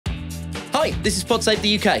Hi, this is Pod Save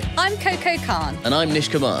the UK. I'm Coco Khan. And I'm Nish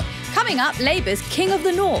Kumar. Coming up, Labour's King of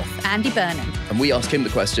the North, Andy Burnham. And we ask him the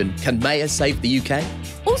question, can mayors save the UK?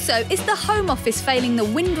 Also, is the Home Office failing the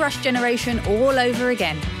Windrush generation all over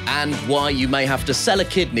again? And why you may have to sell a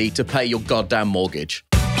kidney to pay your goddamn mortgage.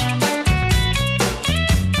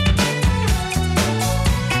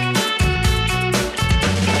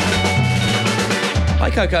 Hi,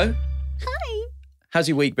 Coco. Hi. How's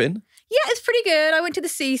your week been? Yeah, it's pretty good. I went to the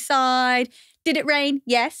seaside. Did it rain?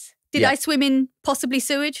 Yes. Did I swim in possibly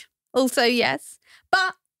sewage? Also, yes.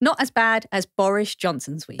 But not as bad as Boris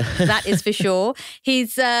Johnson's week. That is for sure.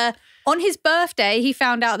 He's on his birthday, he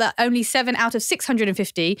found out that only 7 out of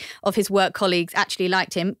 650 of his work colleagues actually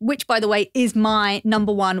liked him, which, by the way, is my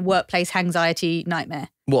number one workplace anxiety nightmare.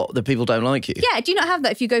 What, that people don't like you? Yeah, do you not have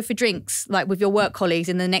that if you go for drinks, like with your work colleagues,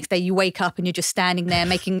 and the next day you wake up and you're just standing there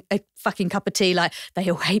making a fucking cup of tea like, they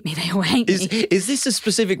all hate me, they all hate me. Is this a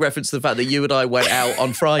specific reference to the fact that you and I went out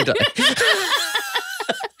on Friday?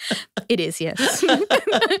 It is, yes.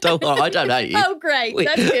 Don't worry, I don't hate you. Oh, great.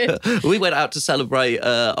 That's good. We went out to celebrate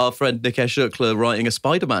our friend Nikesh Shukla writing a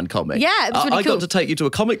Spider-Man comic. Yeah, it was really cool. I got to take you to a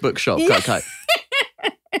comic book shop, Coco.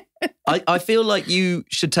 I feel like you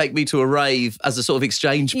should take me to a rave as a sort of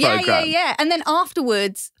exchange programme. Yeah. And then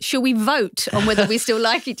afterwards, shall we vote on whether we still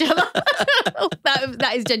like each other?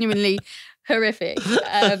 That is genuinely horrific.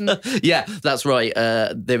 Yeah, that's right.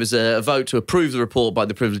 There was a vote to approve the report by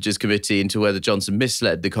the Privileges Committee into whether Johnson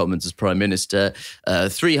misled the Commons as Prime Minister.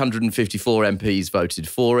 354 MPs voted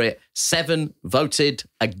for it. 7 voted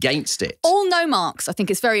against it. All no marks, I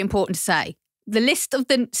think it's very important to say. The list of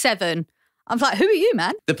the 7... I'm like, who are you,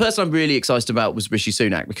 man? The person I'm really excited about was Rishi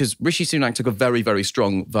Sunak, because Rishi Sunak took a very, very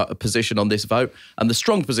strong position on this vote. And the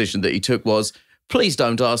strong position that he took was, please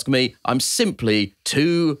don't ask me. I'm simply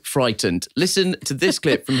too frightened. Listen to this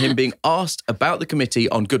clip from him being asked about the committee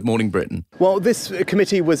on Good Morning Britain. Well, this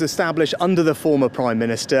committee was established under the former Prime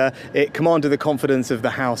Minister. It commanded the confidence of the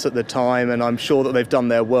House at the time, and I'm sure that they've done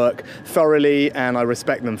their work thoroughly, and I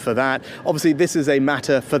respect them for that. Obviously, this is a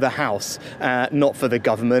matter for the House, not for the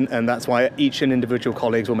government, and that's why each and individual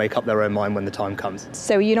colleagues will make up their own mind when the time comes.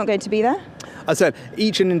 So are you not going to be there? I said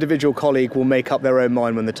each and individual colleague will make up their own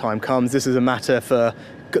mind when the time comes. This is a matter for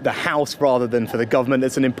the House rather than for the government.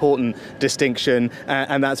 It's an important distinction,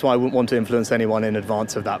 and that's why I wouldn't want to influence anyone in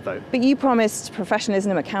advance of that vote. But you promised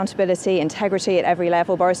professionalism, accountability, integrity at every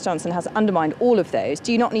level. Boris Johnson has undermined all of those.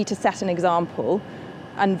 Do you not need to set an example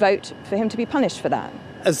and vote for him to be punished for that?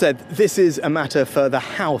 As I said, this is a matter for the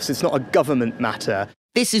House. It's not a government matter.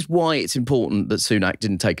 This is why it's important that Sunak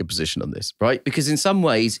didn't take a position on this, right? Because in some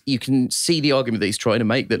ways, you can see the argument that he's trying to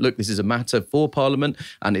make that, look, this is a matter for Parliament,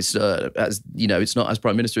 and it's, as you know, it's not, as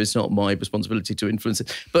Prime Minister, it's not my responsibility to influence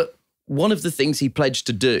it. But one of the things he pledged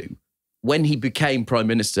to do when he became Prime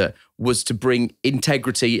Minister was to bring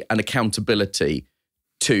integrity and accountability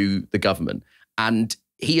to the government. And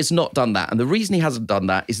he has not done that. And the reason he hasn't done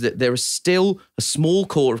that is that there is still a small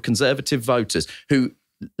core of Conservative voters who,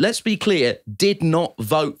 let's be clear, did not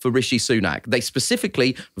vote for Rishi Sunak. They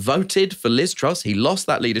specifically voted for Liz Truss. He lost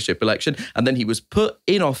that leadership election, and then he was put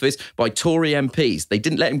in office by Tory MPs. They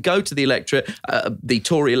didn't let him go to the electorate, the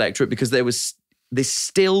Tory electorate, because there was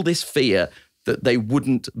this fear that they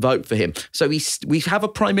wouldn't vote for him. So we have a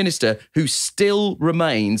Prime Minister who still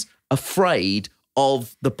remains afraid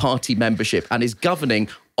of the party membership and is governing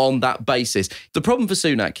on that basis. The problem for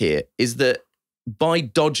Sunak here is that by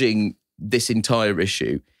dodging this entire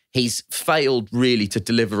issue, he's failed really to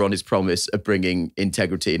deliver on his promise of bringing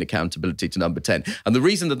integrity and accountability to number 10. And the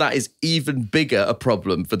reason that that is even bigger a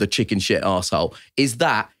problem for the chicken shit arsehole is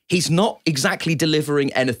that he's not exactly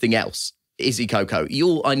delivering anything else. Is he, Coco?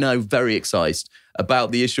 You're, I know, very excited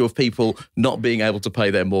about the issue of people not being able to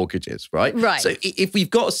pay their mortgages, right? Right. So if we've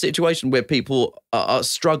got a situation where people are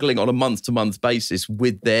struggling on a month-to-month basis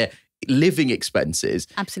with their living expenses.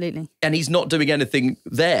 Absolutely. And he's not doing anything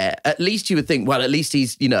there. At least you would think, well, at least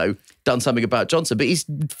he's, done something about Johnson, but he's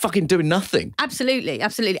fucking doing nothing. Absolutely.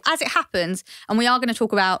 As it happens, and we are going to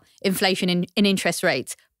talk about inflation in interest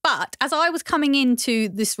rates. But as I was coming into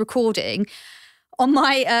this recording, on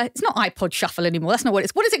my, it's not iPod Shuffle anymore. That's not what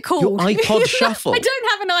it's. What is it called? Your iPod Shuffle? I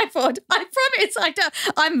don't have an iPod. I promise. I don't.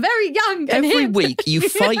 I'm very young. And Every hip. week you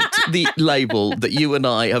fight the label that you and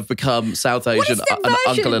I have become South Asian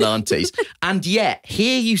uncle and aunties. And yet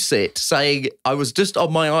here you sit saying, I was just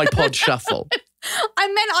on my iPod Shuffle. I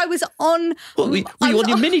meant I was on. What, were you on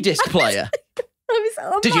your mini disc player?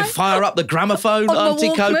 Did you fire up the gramophone, Auntie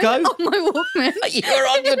Coco? On my Walkman. You were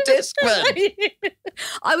on your Discman.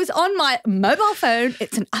 I was on my mobile phone.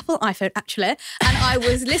 It's an Apple iPhone, actually. And I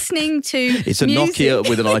was listening to It's a music. Nokia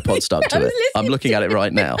with an iPod stuck to it. I'm looking at it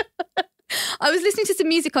right now. I was listening to some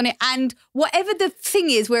music on it, and whatever the thing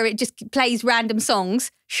is where it just plays random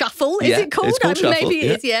songs, shuffle, is it called? It's called shuffle, maybe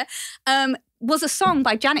it is, was a song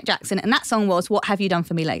by Janet Jackson, and that song was What Have You Done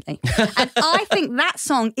For Me Lately? And I think that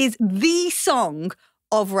song is the song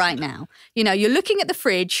of right now. You know, you're looking at the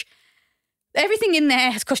fridge, everything in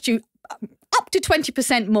there has cost you up to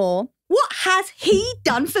 20% more. What has he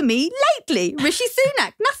done for me lately? Rishi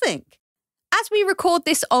Sunak, nothing. As we record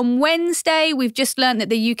this on Wednesday, we've just learned that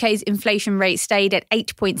the UK's inflation rate stayed at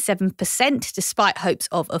 8.7% despite hopes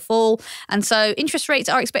of a fall. And so interest rates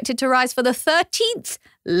are expected to rise for the 13th,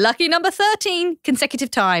 lucky number 13,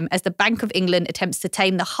 consecutive time as the Bank of England attempts to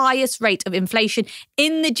tame the highest rate of inflation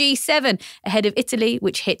in the G7, ahead of Italy,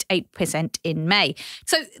 which hit 8% in May.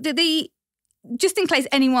 So just in case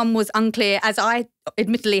anyone was unclear, as I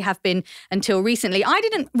admittedly have been until recently, I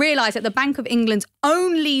didn't realise that the Bank of England's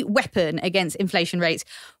only weapon against inflation rates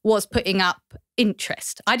was putting up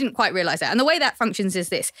interest. I didn't quite realise that. And the way that functions is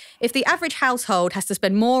this. If the average household has to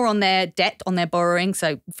spend more on their debt, on their borrowing,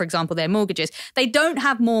 so for example, their mortgages, they don't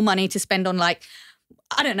have more money to spend on, like,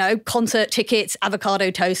 I don't know, concert tickets,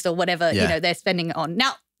 avocado toast or whatever, they're spending it on.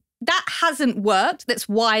 Now, that hasn't worked. That's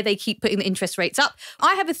why they keep putting the interest rates up.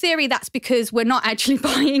 I have a theory that's because we're not actually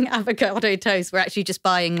buying avocado toast. We're actually just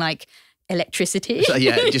buying, like, electricity. So,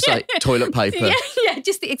 just like toilet paper.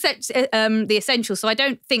 Just the essentials. So I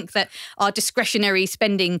don't think that our discretionary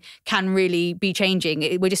spending can really be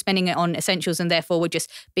changing. We're just spending it on essentials and therefore we're just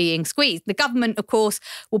being squeezed. The government, of course,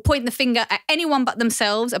 will point the finger at anyone but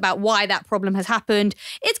themselves about why that problem has happened.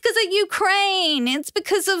 It's because of Ukraine. It's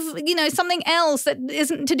because of, something else that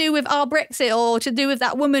isn't to do with our Brexit or to do with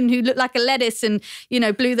that woman who looked like a lettuce and,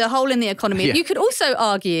 blew the hole in the economy. Yeah. You could also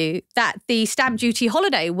argue that the stamp duty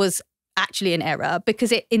holiday was actually an error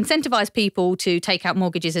because it incentivized people to take out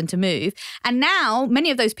mortgages and to move. And now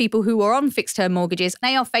many of those people who are on fixed term mortgages,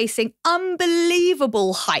 they are facing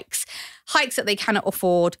unbelievable hikes that they cannot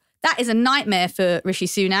afford. That is a nightmare for Rishi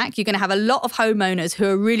Sunak. You're going to have a lot of homeowners who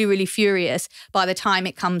are really, really furious by the time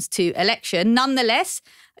it comes to election. Nonetheless,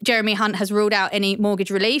 Jeremy Hunt has ruled out any mortgage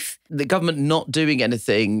relief. The government not doing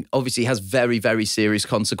anything obviously has very, very serious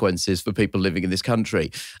consequences for people living in this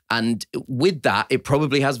country. And with that, it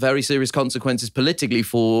probably has very serious consequences politically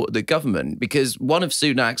for the government, because one of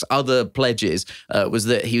Sunak's other pledges was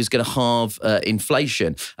that he was going to halve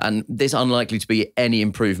inflation. And there's unlikely to be any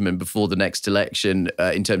improvement before the next election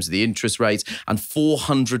in terms of the interest rates. And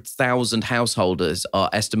 400,000 householders are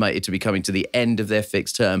estimated to be coming to the end of their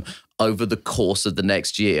fixed term over the course of the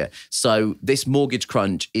next year. So this mortgage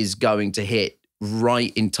crunch is going to hit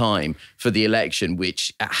right in time for the election,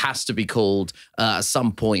 which has to be called at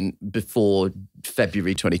some point before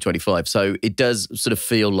February 2025. So it does sort of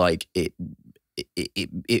feel like it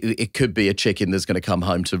could be a chicken that's going to come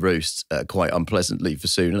home to roost quite unpleasantly for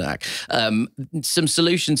Sunak. Some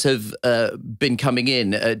solutions have been coming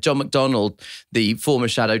in. John McDonnell, the former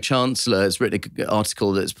Shadow Chancellor, has written an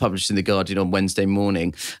article that's published in The Guardian on Wednesday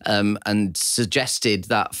morning and suggested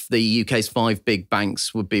that the UK's 5 big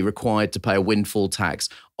banks would be required to pay a windfall tax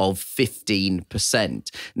of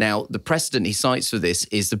 15%. Now, the precedent he cites for this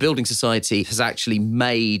is the Building Society has actually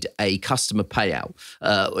made a customer payout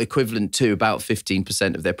equivalent to about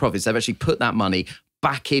 15% of their profits. They've actually put that money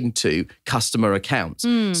back into customer accounts.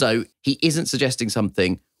 So he isn't suggesting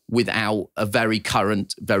something without a very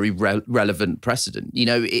current, very relevant precedent.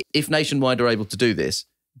 If Nationwide are able to do this,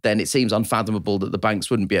 then it seems unfathomable that the banks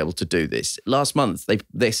wouldn't be able to do this. Last month,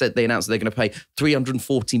 they announced they're going to pay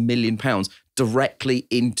 £340 million directly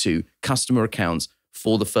into customer accounts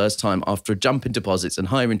for the first time after a jump in deposits and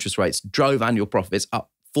higher interest rates drove annual profits up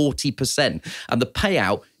 40%. And the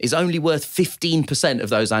payout is only worth 15% of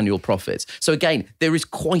those annual profits. So again, there is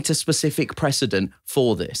quite a specific precedent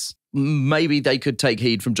for this. Maybe they could take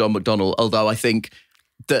heed from John McDonnell, although I think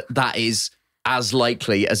that is as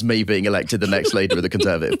likely as me being elected the next leader of the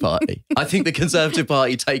Conservative Party. I think the Conservative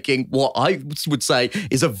Party taking what I would say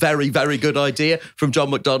is a very, very good idea from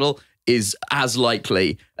John McDonnell is as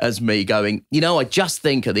likely as me going, I just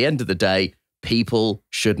think at the end of the day, people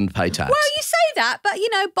shouldn't pay tax. Well, you say that, but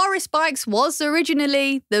Boris Bikes was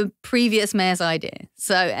originally the previous mayor's idea.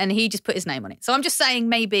 So, and he just put his name on it. So I'm just saying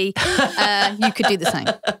maybe you could do the same.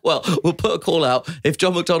 Well, we'll put a call out. If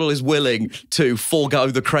John McDonnell is willing to forego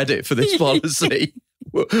the credit for this policy,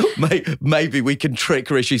 maybe we can trick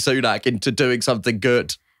Rishi Sunak into doing something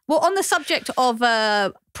good. Well, on the subject of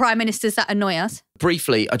prime ministers that annoy us.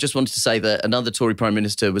 Briefly, I just wanted to say that another Tory Prime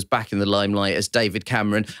Minister was back in the limelight as David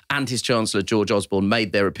Cameron and his Chancellor, George Osborne,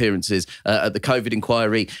 made their appearances at the COVID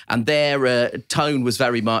inquiry. And their tone was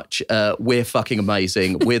very much, we're fucking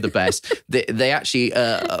amazing, we're the best. They actually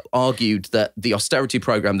argued that the austerity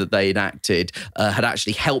programme that they enacted had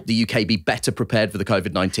actually helped the UK be better prepared for the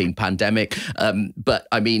COVID-19 pandemic. But,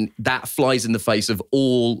 I mean, that flies in the face of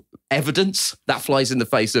all evidence. That flies in the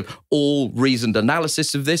face of all reasoned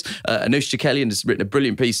analysis of this. Anoushka Kelly has written a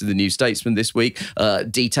brilliant piece in the New Statesman this week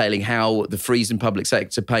detailing how the freeze in public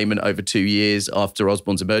sector payment over 2 years after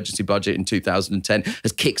Osborne's emergency budget in 2010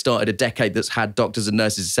 has kickstarted a decade that's had doctors and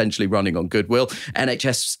nurses essentially running on goodwill.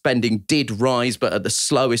 NHS spending did rise, but at the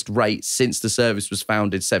slowest rate since the service was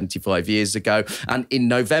founded 75 years ago. And in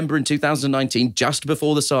November in 2019, just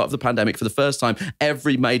before the start of the pandemic, for the first time,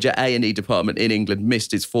 every major A&E department in England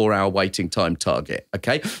missed its 4-hour waiting time target,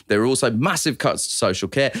 okay? There were also massive cuts to social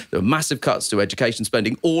care. There were massive cuts to education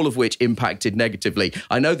spending, all of which impacted negatively.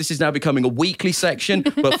 I know this is now becoming a weekly section,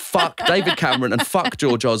 but fuck David Cameron and fuck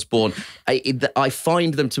George Osborne. I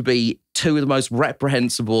find them to be two of the most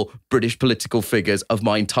reprehensible British political figures of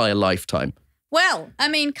my entire lifetime. Well, I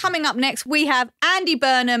mean, coming up next, we have Andy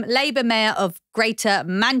Burnham, Labour Mayor of Greater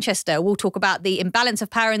Manchester. We'll talk about the imbalance of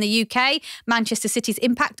power in the UK, Manchester City's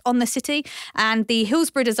impact on the city, and the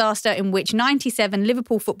Hillsborough disaster in which 97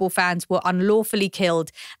 Liverpool football fans were unlawfully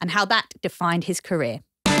killed, and how that defined his career.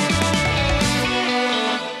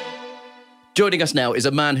 Joining us now is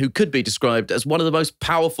a man who could be described as one of the most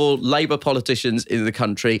powerful Labour politicians in the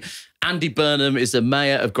country. Andy Burnham is the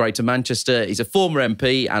Mayor of Greater Manchester. He's a former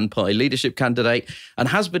MP and party leadership candidate and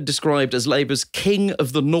has been described as Labour's King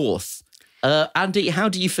of the North. Andy, how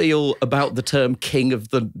do you feel about the term King of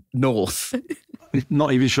the North?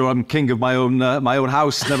 Not even sure I'm king of my own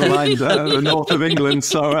house, never mind the north of England.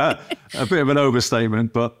 So a bit of an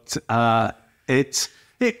overstatement, but it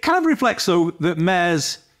kind of reflects, though, that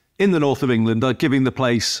mayors in the north of England are giving the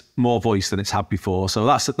place more voice than it's had before. So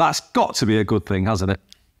that's got to be a good thing, hasn't it?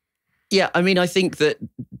 Yeah, I mean, I think that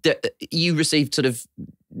you received sort of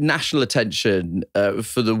national attention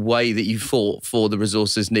for the way that you fought for the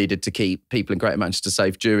resources needed to keep people in Greater Manchester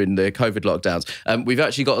safe during the COVID lockdowns. We've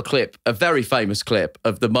actually got a clip, a very famous clip,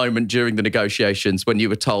 of the moment during the negotiations when you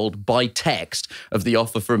were told by text of the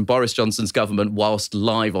offer from Boris Johnson's government whilst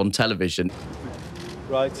live on television.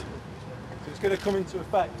 Right. So it's going to come into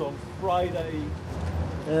effect on Friday.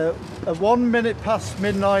 At 1 minute past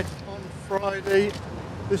midnight on Friday.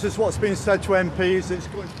 This is what's been said to MPs. It's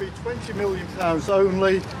going to be £20 million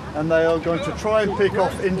only, and they are going to try and pick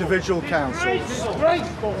off individual councils.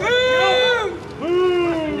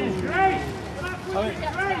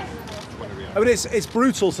 I mean, it's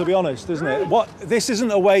brutal, to be honest, isn't it? This is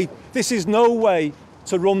no way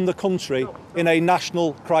to run the country in a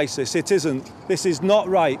national crisis. It isn't. This is not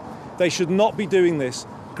right. They should not be doing this,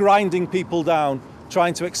 grinding people down,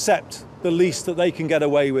 trying to accept the least that they can get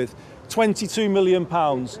away with. £22 million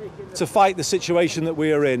to fight the situation that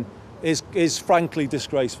we are in is frankly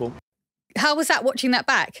disgraceful. How was that, watching that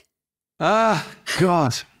back?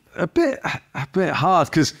 God, a bit hard,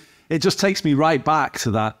 because it just takes me right back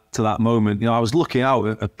to that moment. You know, I was looking out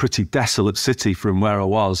at a pretty desolate city from where I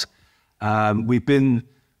was. We've been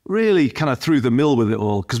really kind of through the mill with it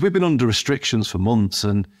all, because we've been under restrictions for months,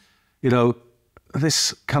 and you know,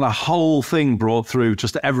 this kind of whole thing brought through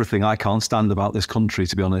just everything I can't stand about this country,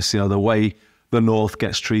 to be honest. You know, the way the North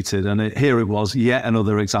gets treated. And here it was, yet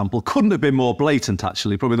another example. Couldn't have been more blatant,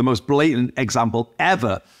 actually. Probably the most blatant example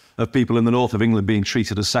ever of people in the North of England being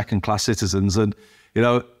treated as second-class citizens. And, you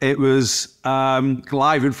know, it was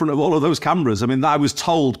live in front of all of those cameras. I mean, I was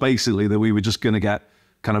told, basically, that we were just going to get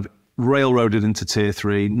kind of railroaded into Tier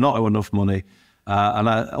 3, not enough money. And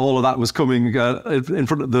all of that was coming in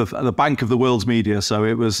front of the bank of the world's media. So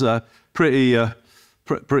it was a pretty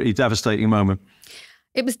devastating moment.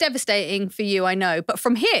 It was devastating for you, I know. But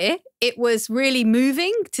from here, it was really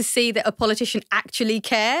moving to see that a politician actually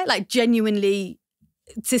care, like genuinely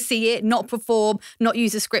to see it, not perform, not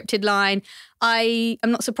use a scripted line. I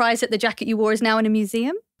am not surprised that the jacket you wore is now in a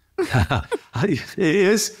museum. It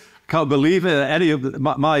is. Can't believe it. Any of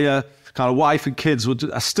my kind of wife and kids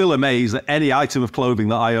are still amazed that any item of clothing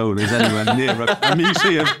that I own is anywhere near a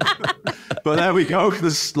museum. But there we go.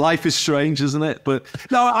 Life is strange, isn't it? But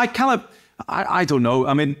no, I don't know.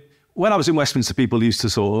 I mean, when I was in Westminster, people used to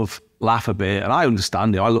sort of laugh a bit, and I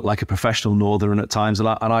understand it. I look like a professional northern at times, and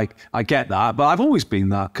I get that. But I've always been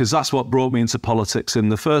that, because that's what brought me into politics in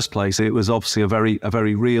the first place. It was obviously a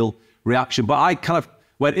very real reaction. But I kind of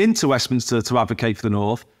went into Westminster to advocate for the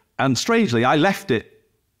North, and strangely, I left it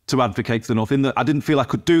to advocate for the North. In that I didn't feel I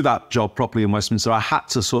could do that job properly in Westminster. I had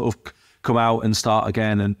to sort of come out and start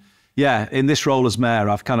again. And yeah, in this role as mayor,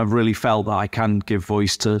 I've kind of really felt that I can give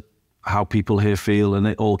voice to how people here feel, and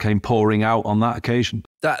it all came pouring out on that occasion.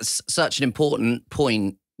 That's such an important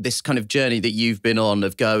point, this kind of journey that you've been on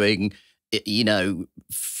of going, you know,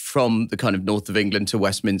 from the kind of north of England to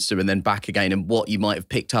Westminster and then back again, and what you might have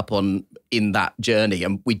picked up on in that journey.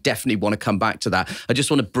 And we definitely want to come back to that. I just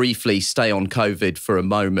want to briefly stay on COVID for a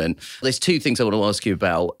moment. There's two things I want to ask you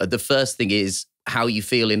about. The first thing is how you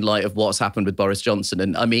feel in light of what's happened with Boris Johnson.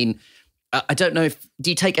 And I mean, I don't know do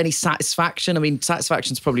you take any satisfaction? I mean,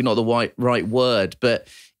 satisfaction is probably not the right word, but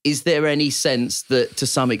is there any sense that to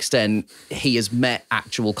some extent he has met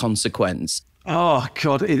actual consequence? Oh,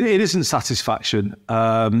 God, it isn't satisfaction.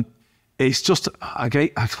 It's just, I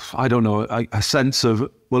don't know, a sense of,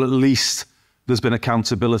 well, at least there's been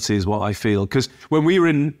accountability is what I feel. Because when we were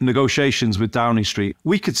in negotiations with Downing Street,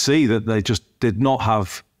 we could see that they just did not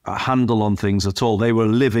have a handle on things at all. They were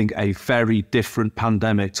living a very different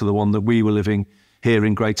pandemic to the one that we were living here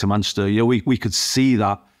in Greater Manchester. You know, we could see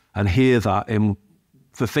that and hear that in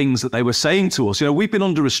the things that they were saying to us. You know, we've been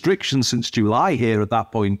under restrictions since July here at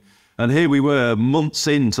that point, and here we were months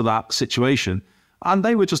into that situation, and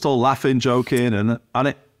they were just all laughing, joking,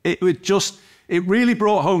 and it really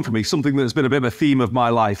brought home for me something that's been a bit of a theme of my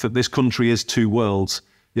life, that this country is two worlds.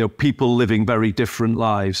 You know, people living very different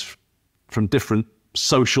lives from different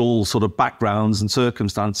social sort of backgrounds and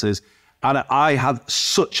circumstances. And I had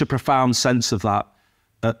such a profound sense of that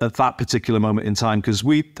at that particular moment in time, because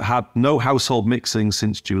we had no household mixing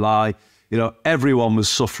since July. You know, everyone was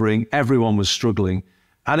suffering, everyone was struggling.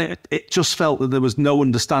 And it just felt that there was no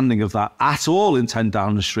understanding of that at all in 10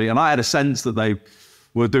 Downing Street. And I had a sense that they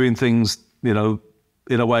were doing things, you know,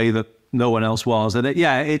 in a way that no one else was. And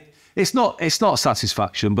it's not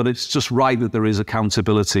satisfaction, but it's just right that there is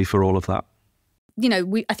accountability for all of that. You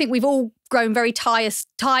know, I think we've all grown very tired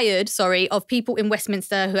of people in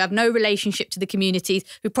Westminster who have no relationship to the communities,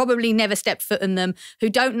 who probably never stepped foot in them, who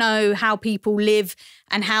don't know how people live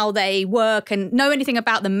and how they work and know anything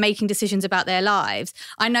about them making decisions about their lives.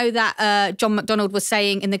 I know that John McDonnell was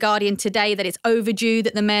saying in The Guardian today that it's overdue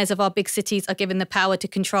that the mayors of our big cities are given the power to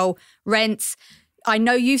control rents. I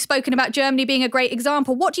know you've spoken about Germany being a great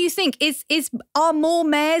example. What do you think? Are more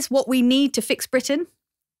mayors what we need to fix Britain?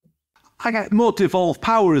 I get more devolved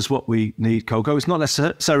power is what we need, Coco. It's not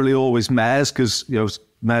necessarily always mayors, because, you know,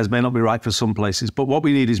 mayors may not be right for some places, but what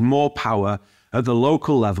we need is more power at the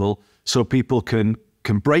local level so people can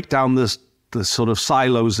break down the sort of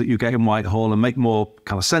silos that you get in Whitehall and make more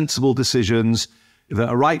kind of sensible decisions that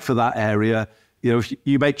are right for that area. You know, if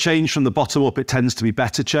you make change from the bottom up, it tends to be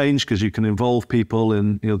better change because you can involve people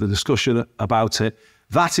in, you know, the discussion about it.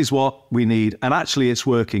 That is what we need. And actually it's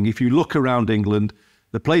working. If you look around England,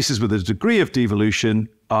 the places with a degree of devolution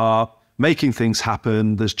are making things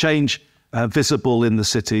happen. There's change visible in the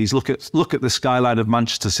cities. Look at the skyline of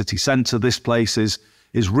Manchester city centre. This place is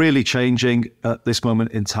really changing at this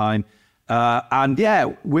moment in time. And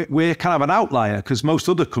yeah, we're kind of an outlier because most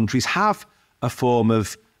other countries have a form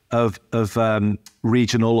of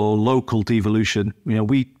regional or local devolution. You know,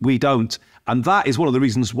 we don't. And that is one of the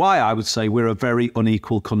reasons why I would say we're a very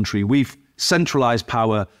unequal country. We've centralised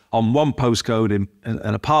power on one postcode in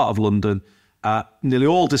a part of London. Nearly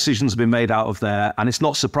all decisions have been made out of there. And it's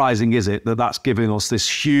not surprising, is it, that that's giving us this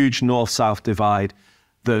huge north-south divide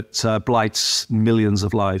that blights millions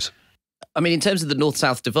of lives. I mean, in terms of the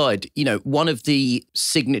north-south divide, you know, one of the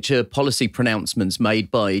signature policy pronouncements made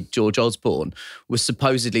by George Osborne was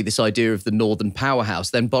supposedly this idea of the Northern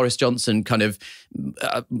Powerhouse. Then Boris Johnson kind of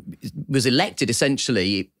was elected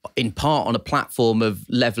essentially in part on a platform of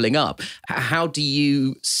levelling up. How do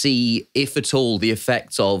you see, if at all, the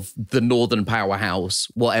effects of the Northern Powerhouse,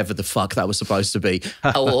 whatever the fuck that was supposed to be,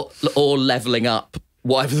 or levelling up,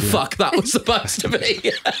 whatever the fuck that was supposed to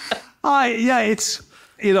be? It's...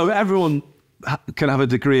 You know, everyone can have a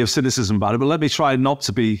degree of cynicism about it, but let me try not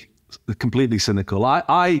to be completely cynical.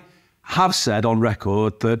 I have said on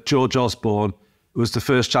record that George Osborne was the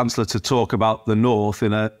first Chancellor to talk about the North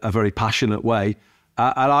in a very passionate way,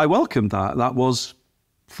 and I welcomed that. That was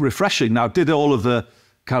refreshing. Now, did all of the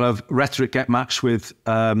kind of rhetoric get matched with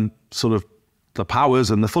sort of the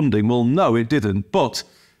powers and the funding? Well, no, it didn't, but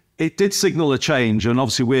it did signal a change, and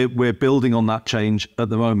obviously we're building on that change at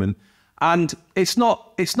the moment. And it's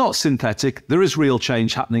not synthetic. There is real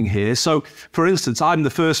change happening here. So, for instance, I'm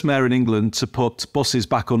the first mayor in England to put buses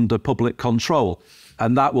back under public control,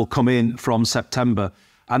 and that will come in from September.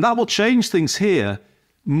 And that will change things here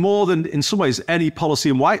more than, in some ways, any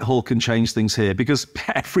policy in Whitehall can change things here, because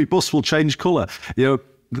every bus will change colour. You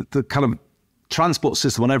know, the kind of transport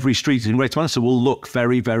system on every street in Greater Manchester will look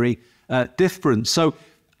very, very different. So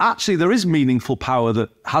actually, there is meaningful power that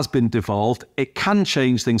has been devolved. It can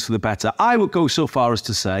change things for the better. I would go so far as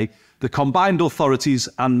to say the combined authorities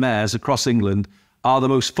and mayors across England are the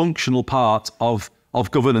most functional part of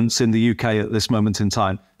governance in the UK at this moment in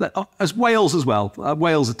time. As Wales as well.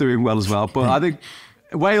 Wales are doing well as well. But I think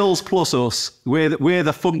Wales plus us, we're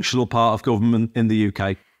the functional part of government in the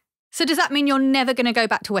UK. So does that mean you're never going to go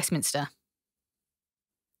back to Westminster?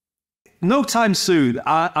 No time soon.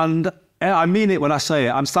 And I mean it when I say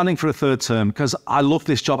it. I'm standing for a third term because I love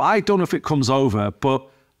this job. I don't know if it comes over, but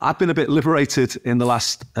I've been a bit liberated in the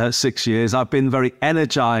last 6 years. I've been very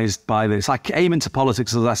energised by this. I came into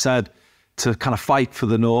politics, as I said, to kind of fight for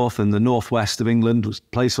the North and the Northwest of England, which is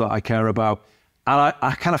a place that I care about. And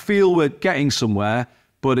I kind of feel we're getting somewhere,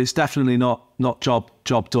 but it's definitely not job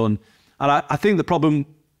done. And I think the problem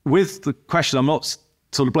with the question, I'm not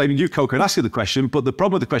sort of blaming you, Coco, and asking the question, but the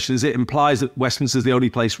problem with the question is it implies that Westminster is the only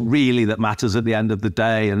place really that matters at the end of the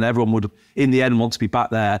day, and everyone would, in the end, want to be back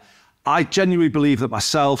there. I genuinely believe that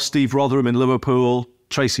myself, Steve Rotherham in Liverpool,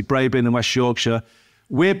 Tracy Brabin in West Yorkshire,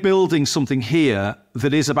 we're building something here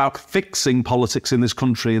that is about fixing politics in this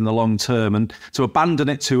country in the long term, and to abandon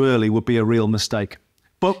it too early would be a real mistake.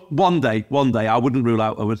 But one day, I wouldn't rule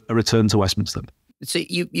out a return to Westminster. So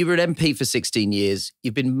you were an MP for 16 years.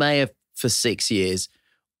 You've been mayor for 6 years.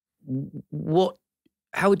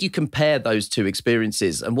 How would you compare those two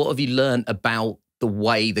experiences, and what have you learned about the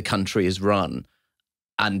way the country is run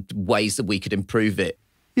and ways that we could improve it?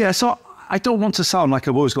 Yeah, so I don't want to sound like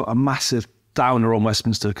I've always got a massive downer on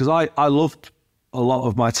Westminster, because I loved a lot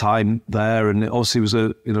of my time there, and it obviously was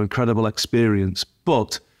a incredible experience.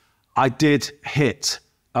 But I did hit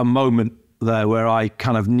a moment there where I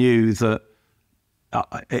kind of knew that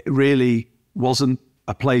it really wasn't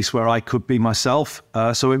a place where I could be myself.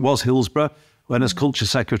 So it was Hillsborough. When as culture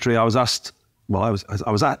secretary, I was asked, well, I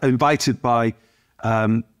was invited by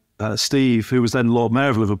Steve, who was then Lord Mayor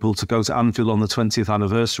of Liverpool, to go to Anfield on the 20th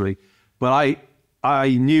anniversary. But I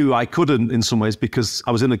knew I couldn't in some ways because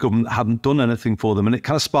I was in a government that hadn't done anything for them. And it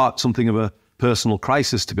kind of sparked something of a personal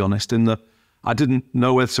crisis, to be honest, in that I didn't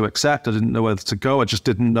know whether to accept. I didn't know whether to go. I just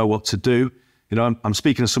didn't know what to do. I'm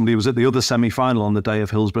speaking to somebody who was at the other semi-final on the day of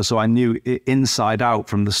Hillsborough, so I knew it inside out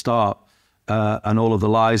from the start, and all of the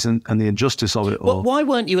lies and the injustice of it all. Well, why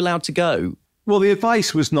weren't you allowed to go? Well, the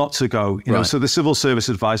advice was not to go. You know, so the civil service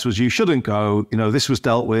advice was you shouldn't go. This was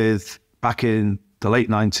dealt with back in the late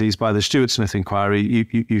 90s by the Stuart Smith inquiry.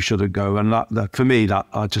 You shouldn't go, and that for me that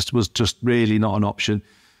was just really not an option.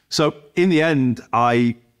 So in the end,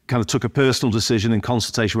 I kind of took a personal decision in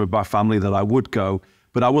consultation with my family that I would go.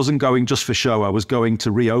 But I wasn't going just for show. I was going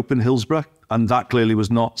to reopen Hillsborough, and that clearly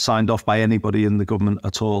was not signed off by anybody in the government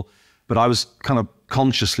at all. But I was kind of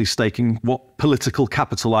consciously staking what political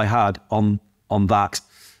capital I had on that,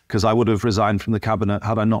 because I would have resigned from the cabinet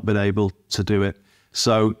had I not been able to do it.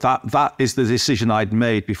 So that is the decision I'd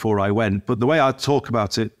made before I went. But the way I talk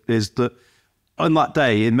about it is that on that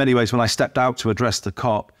day, in many ways, when I stepped out to address the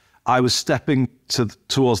COP, I was stepping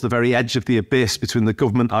towards the very edge of the abyss between the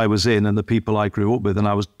government I was in and the people I grew up with, and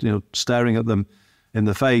I was, staring at them in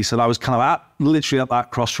the face, and I was kind of literally at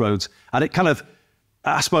that crossroads. And it kind of,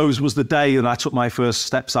 I suppose, was the day that I took my first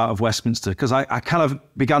steps out of Westminster, because I kind of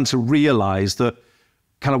began to realise that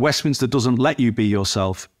kind of Westminster doesn't let you be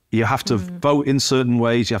yourself. You have to vote in certain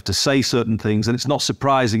ways, you have to say certain things, and it's not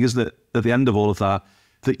surprising, is it, at the end of all of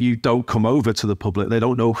that you don't come over to the public. They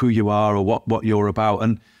don't know who you are or what you're about.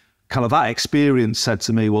 And kind of that experience said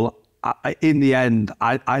to me, well, in the end,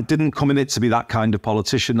 I didn't come in it to be that kind of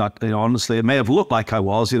politician. Honestly, it may have looked like I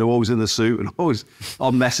was, always in the suit and always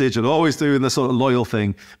on message and always doing the sort of loyal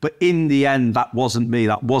thing. But in the end, that wasn't me.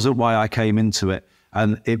 That wasn't why I came into it.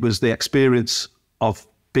 And it was the experience of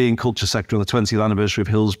being culture secretary on the 20th anniversary of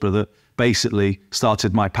Hillsborough that basically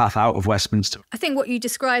started my path out of Westminster. I think what you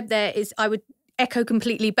described there is, I would echo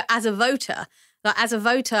completely, but as a voter,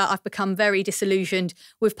 I've become very disillusioned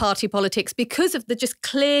with party politics because of the just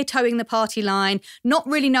clear towing the party line, not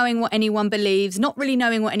really knowing what anyone believes, not really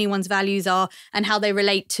knowing what anyone's values are and how they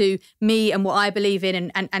relate to me and what I believe in,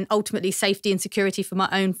 and ultimately safety and security for my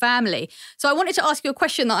own family. So I wanted to ask you a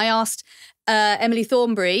question that I asked Emily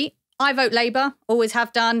Thornberry. I vote Labour, always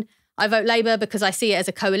have done. I vote Labour because I see it as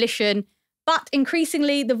a coalition. But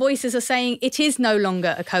increasingly, the voices are saying it is no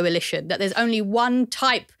longer a coalition, that there's only one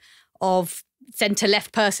type of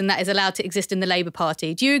centre-left person that is allowed to exist in the Labour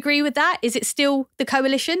Party. Do you agree with that? Is it still the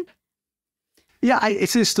coalition? Yeah,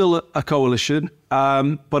 it is still a coalition.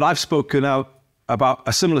 But I've spoken out about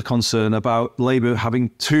a similar concern about Labour having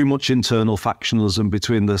too much internal factionalism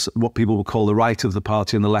between what people would call the right of the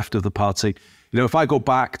party and the left of the party. You know, if I go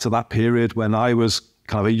back to that period when I was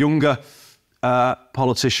kind of a younger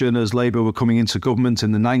politician as Labour were coming into government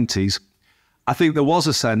in the 90s, I think there was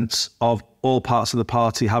a sense of all parts of the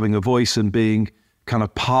party having a voice and being kind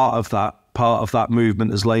of part of that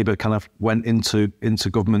movement as Labour kind of went into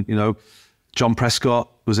government. You know, John Prescott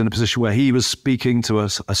was in a position where he was speaking to a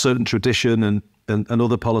certain tradition and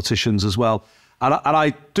other politicians as well. And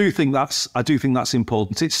I do think that's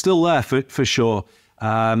important. It's still there for sure,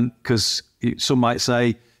 because some might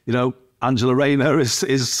say, you know, Angela Rayner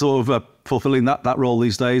is sort of fulfilling that role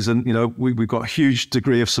these days, and you know we've got a huge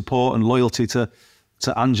degree of support and loyalty to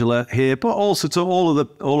Angela here, but also to all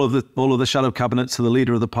of the shadow cabinet, to the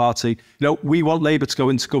leader of the party. You know, we want Labour to go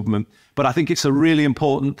into government, but I think it's a really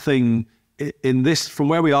important thing in this, from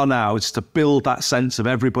where we are now, it's to build that sense of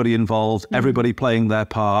everybody involved, everybody playing their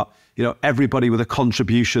part. You know, everybody with a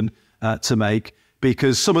contribution to make,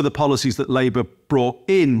 because some of the policies that Labour brought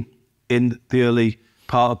in the early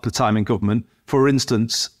part of the time in government, for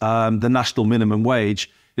instance, the national minimum wage,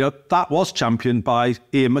 you know, that was championed by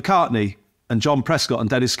Ian McCartney and John Prescott and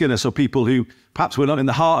Dennis Skinner. So people who perhaps were not in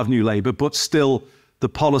the heart of New Labour, but still the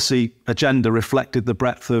policy agenda reflected the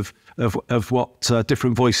breadth of what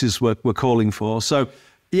different voices were calling for. So,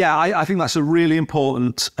 yeah, I think that's a really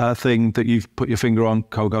important thing that you've put your finger on,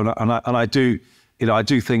 Coco. And I do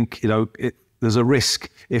think, you know, there's a risk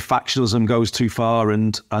if factionalism goes too far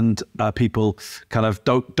and people kind of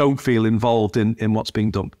don't feel involved in what's being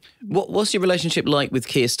done. What's your relationship like with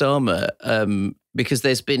Keir Starmer? Because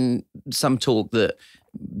there's been some talk that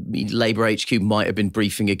Labour HQ might have been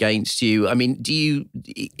briefing against you. I mean,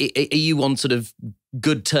 are you on sort of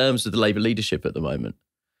good terms with the Labour leadership at the moment?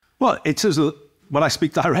 Well, it is. When I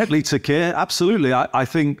speak directly to Keir, absolutely. I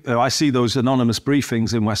think I see those anonymous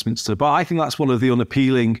briefings in Westminster, but I think that's one of the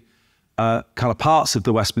unappealing kind of parts of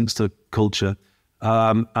the Westminster culture.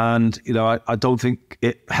 And, you know, I don't think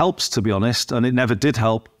it helps, to be honest, and it never did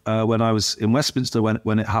help when I was in Westminster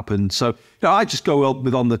when it happened. So, you know, I just go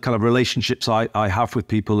on the kind of relationships I have with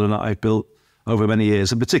people and I've built over many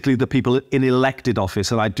years, and particularly the people in elected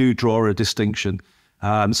office, and I do draw a distinction.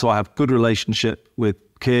 So I have good relationship with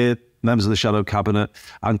Keir, members of the shadow cabinet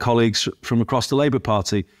and colleagues from across the Labour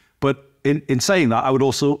Party. But in saying that, I would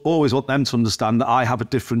also always want them to understand that I have a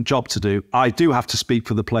different job to do. I do have to speak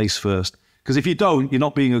for the place first, because if you don't, you're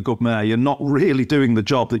not being a good mayor. You're not really doing the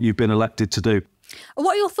job that you've been elected to do.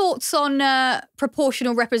 What are your thoughts on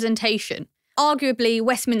proportional representation? Arguably,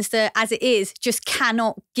 Westminster, as it is, just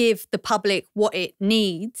cannot give the public what it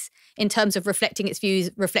needs in terms of reflecting its views,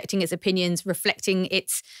 reflecting its opinions, reflecting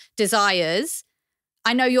its desires.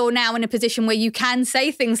 I know you're now in a position where you can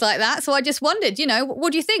say things like that. So I just wondered, you know,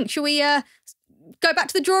 what do you think? Should we go back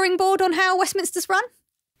to the drawing board on how Westminster's run?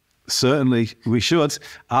 Certainly, we should.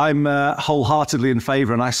 I'm wholeheartedly in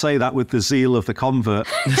favour, and I say that with the zeal of the convert.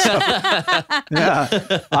 So,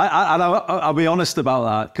 yeah, I'll be honest about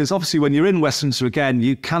that, because obviously when you're in Westminster again,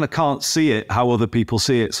 you kind of can't see it how other people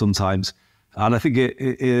see it sometimes. And I think it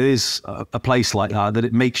is a place like that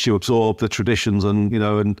it makes you absorb the traditions and, you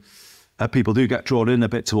know, and people do get drawn in a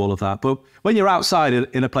bit to all of that. But when you're outside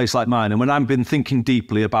in a place like mine, and when I've been thinking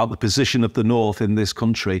deeply about the position of the North in this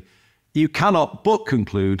country, you cannot but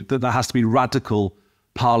conclude that there has to be radical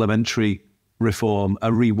parliamentary reform,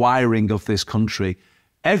 a rewiring of this country.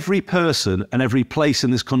 Every person and every place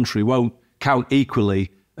in this country won't count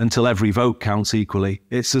equally until every vote counts equally.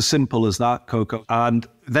 It's as simple as that, Coco. And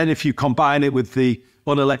then if you combine it with the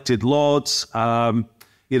unelected lords,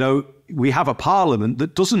 you know, we have a parliament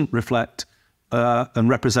that doesn't reflect and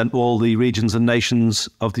represent all the regions and nations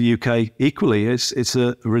of the UK equally. It's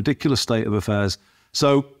a ridiculous state of affairs.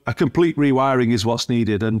 So a complete rewiring is what's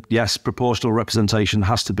needed. And yes, proportional representation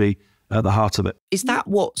has to be at the heart of it. Is that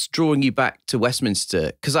what's drawing you back to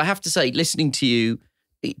Westminster? Because I have to say, listening to you,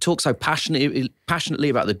 you talk so passionately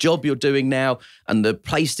about the job you're doing now and the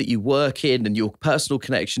place that you work in and your personal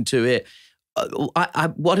connection to it.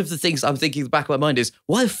 One of the things I'm thinking in the back of my mind is,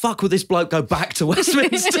 why the fuck would this bloke go back to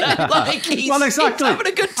Westminster? Like, he's having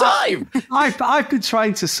a good time. I've been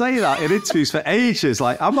trying to say that in interviews for ages.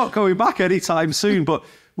 Like, I'm not going back anytime soon. But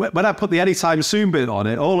when I put the anytime soon bit on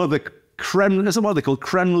it, all of the isn't what they call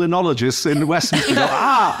Kremlinologists in Westminster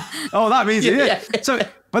go, that means it. Yeah. So,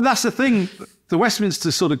 but that's the thing. The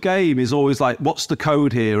Westminster sort of game is always like, what's the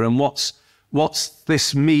code here, and what's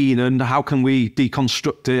this mean, and how can we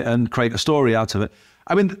deconstruct it and create a story out of it?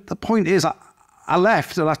 I mean, the point is, I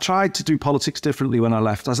left and I tried to do politics differently when I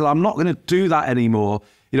left. I said, I'm not going to do that anymore.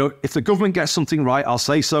 You know, if the government gets something right, I'll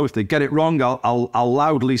say so. If they get it wrong, I'll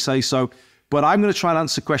loudly say so. But I'm going to try and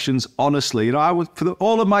answer questions honestly. You know,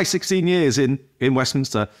 all of my 16 years in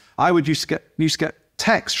Westminster, I used to get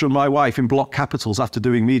text from my wife in block capitals after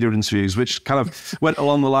doing media interviews, which kind of went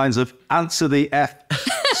along the lines of answer the F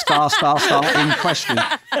 *** in question.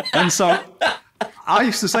 And so I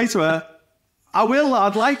used to say to her,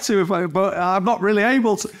 I'd like to, but I'm not really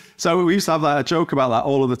able to. So we used to have a joke about that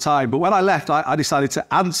all of the time. But when I left, I decided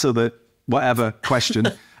to answer the whatever question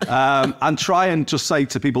and try and just say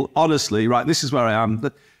to people, honestly, right, this is where I am.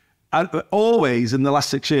 And always in the last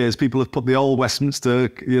 6 years, people have put the old Westminster,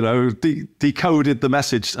 decoded the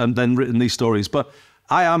message and then written these stories. But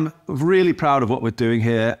I am really proud of what we're doing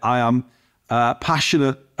here. I am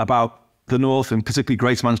passionate about the North and particularly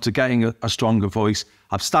Greater Manchester getting a stronger voice.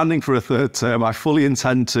 I'm standing for a third term. I fully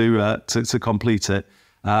intend to complete it.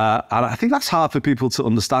 And I think that's hard for people to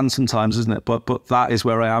understand sometimes, isn't it? But that is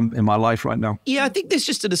where I am in my life right now. Yeah, I think there's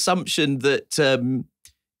just an assumption that,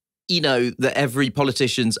 that every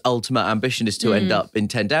politician's ultimate ambition is to end up in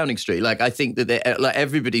 10 Downing Street. Like, I think that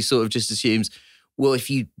everybody sort of just assumes, well,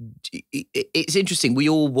 it's interesting. We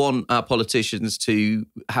all want our politicians to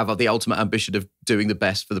have the ultimate ambition of doing the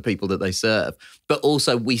best for the people that they serve. But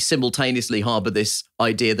also we simultaneously harbour this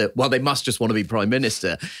idea that, well, they must just want to be Prime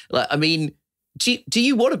Minister. Like, I mean, do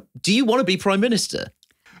you want to be Prime Minister?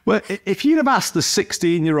 Well, if you'd have asked the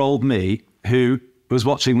 16-year-old me who was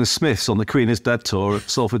watching the Smiths on the Queen is Dead tour at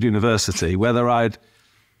Salford University, whether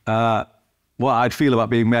what I'd feel about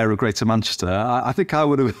being Mayor of Greater Manchester, I think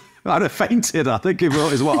I'd have fainted, I think,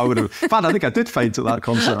 is what I would have. In fact, I think I did faint at that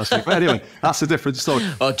concert last week. But anyway, that's a different story.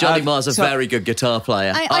 Oh, Johnny Marr's a very good guitar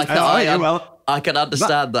player. I can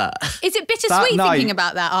understand that. Is it bittersweet thinking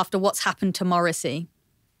about that after what's happened to Morrissey?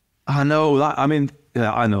 I know that. I mean,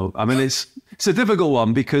 yeah, I know. I mean, it's a difficult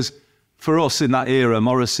one because for us in that era,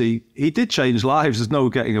 Morrissey, he did change lives. There's no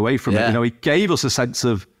getting away from it. He gave us a sense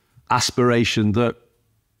of aspiration that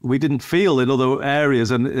we didn't feel in other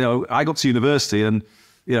areas. And, I got to university and,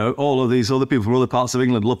 all of these other people from other parts of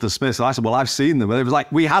England loved the Smiths. And I said, well, I've seen them. And it was like,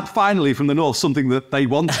 we had finally from the North something that they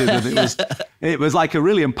wanted. And it was like a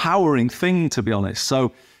really empowering thing, to be honest.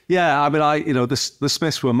 So, yeah, I mean, the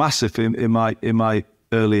Smiths were massive in my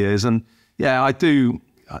early years. And yeah, I do,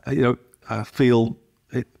 I feel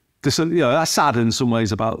sad in some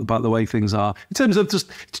ways about the way things are. In terms of just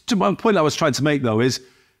one point I was trying to make, though, is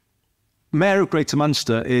Mayor of Greater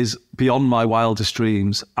Manchester is beyond my wildest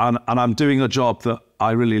dreams, and I'm doing a job that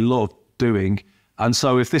I really love doing. And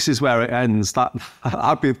so if this is where it ends, that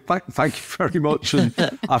I'd be thank you very much, and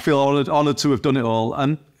I feel honoured to have done it all.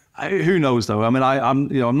 And who knows, though? I mean,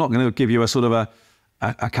 I'm not going to give you a sort of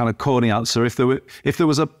a kind of corny answer. If there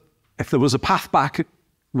was a path back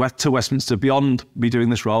to Westminster beyond me doing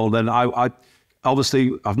this role, then I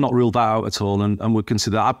obviously I've not ruled that out at all, and would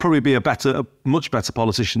consider I'd probably be a much better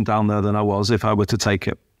politician down there than I was if I were to take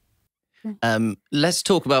it. Let's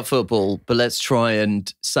talk about football, but let's try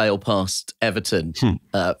and sail past Everton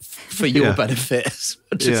for your benefit as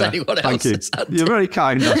much as anyone else. Thank you. You're very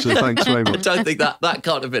kind, actually. Thanks very much. I don't think that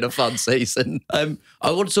can't have been a fun season. I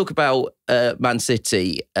want to talk about Man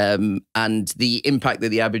City and the impact that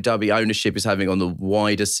the Abu Dhabi ownership is having on the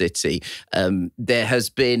wider city.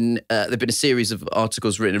 There've been a series of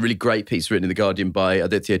articles written, a really great piece written in The Guardian by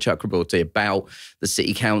Aditya Chakraborty about the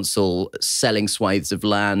city council selling swathes of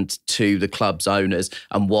land to the club's owners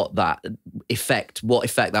and what effect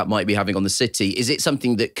that might be having on the city. Is it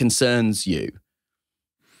something that concerns you?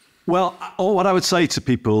 Well, what I would say to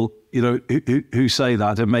people, who say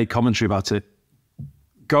that and make commentary about it,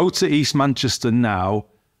 go to East Manchester now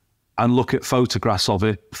and look at photographs of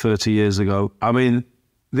it 30 years ago. I mean,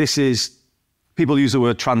 people use the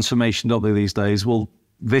word transformation, don't they, these days? Well,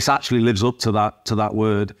 this actually lives up to that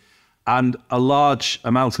word. And a large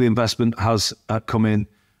amount of the investment has come in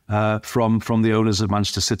from the owners of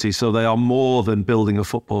Manchester City. So they are more than building a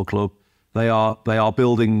football club. They are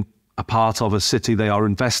building a part of a city. They are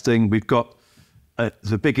investing. We've got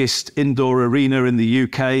the biggest indoor arena in the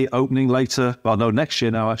UK opening next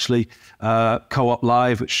year now, actually, Co-op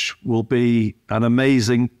Live, which will be an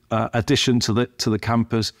amazing addition to the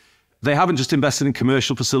campus. They haven't just invested in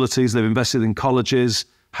commercial facilities, they've invested in colleges,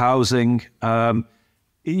 housing.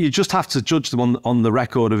 You just have to judge them on the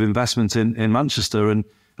record of investment in Manchester. And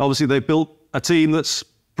obviously they built a team that's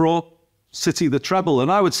brought City the treble. And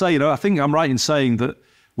I would say, I think I'm right in saying that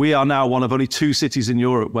we are now one of only 2 cities in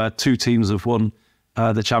Europe where 2 teams have won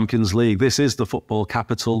the Champions League. This is the football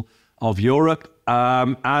capital of Europe.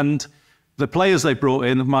 And the players they brought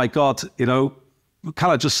in, my God, can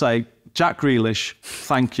I just say, Jack Grealish,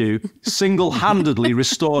 thank you, single-handedly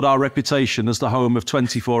restored our reputation as the home of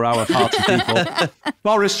 24-hour party people.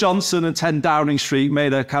 Boris Johnson and 10 Downing Street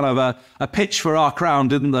made a kind of a pitch for our crown,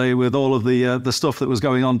 didn't they, with all of the stuff that was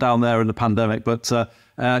going on down there in the pandemic. But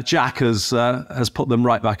Jack has put them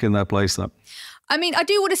right back in their place, though. I mean, I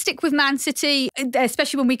do want to stick with Man City,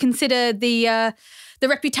 especially when we consider the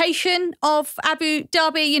reputation of Abu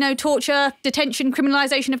Dhabi, you know, torture, detention,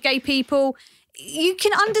 criminalisation of gay people. You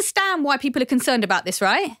can understand why people are concerned about this,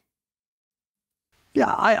 right?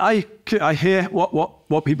 Yeah, I hear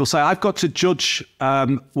what people say. I've got to judge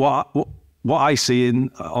what I see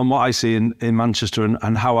in Manchester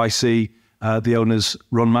and how I see the owners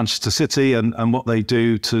run Manchester City and what they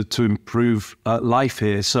do to improve life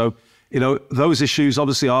here. So, you know, those issues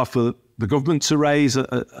obviously are for the government to raise at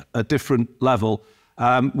a different level.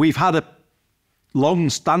 We've had a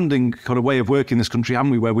long-standing kind of way of working in this country,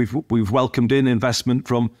 haven't we, where we've welcomed in investment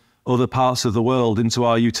from other parts of the world into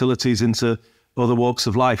our utilities, into other walks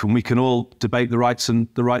of life, and we can all debate the rights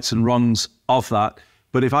and wrongs of that.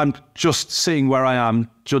 But if I'm just sitting where I am,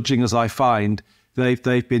 judging as I find,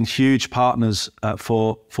 they've been huge partners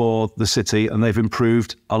for the city, and they've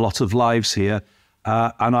improved a lot of lives here.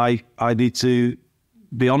 And I need to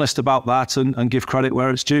be honest about that and give credit where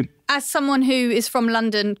it's due. As someone who is from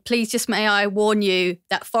London, please just may I warn you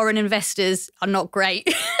that foreign investors are not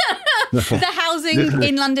great. The housing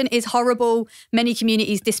in London is horrible. Many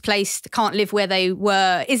communities displaced, can't live where they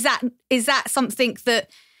were. Is that something that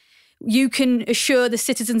you can assure the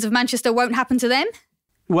citizens of Manchester won't happen to them?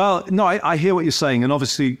 Well, no, I hear what you're saying. And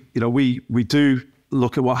obviously, you know, we do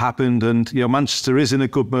look at what happened, and, you know, Manchester is in a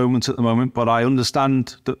good moment at the moment, but I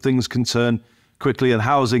understand that things can turn quickly, and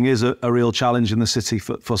housing is a real challenge in the city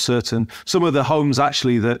for certain. Some of the homes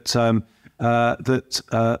actually that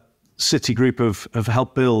City Group have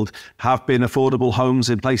helped build have been affordable homes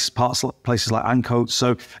in places like Ancoats.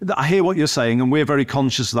 So I hear what you're saying, and we're very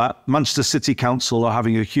conscious of that. Manchester City Council are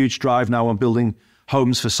having a huge drive now on building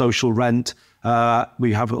homes for social rent.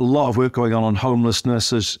 We have a lot of work going on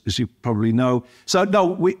homelessness, as you probably know. So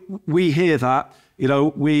no, we hear that. You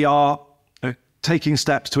know, we are taking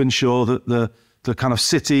steps to ensure that the kind of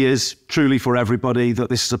city is truly for everybody, that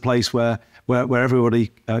this is a place where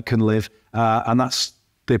everybody can live. And that's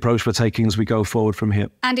the approach we're taking as we go forward from here.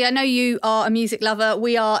 Andy, I know you are a music lover.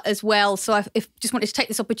 We are as well. So I just wanted to take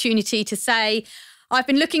this opportunity to say I've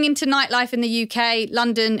been looking into nightlife in the UK.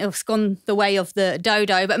 London has gone the way of the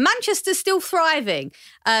dodo, but Manchester's still thriving.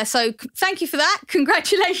 So thank you for that.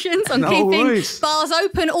 Congratulations on keeping bars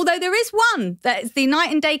open. Although there is one, that is the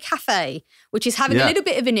Night and Day Cafe, which is having a little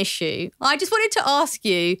bit of an issue. I just wanted to ask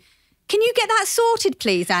you, can you get that sorted,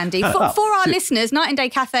 please, Andy? For our listeners, Night and Day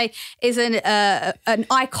Cafe is an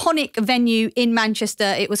iconic venue in Manchester.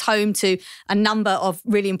 It was home to a number of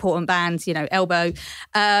really important bands, you know, Elbow.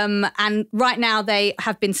 And right now they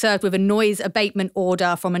have been served with a noise abatement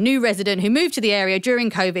order from a new resident who moved to the area during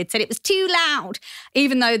COVID, said it was too loud,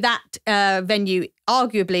 even though that venue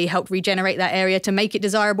arguably helped regenerate that area to make it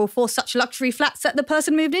desirable for such luxury flats that the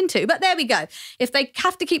person moved into. But there we go. If they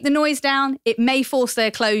have to keep the noise down, it may force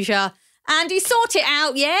their closure. Andy, sort it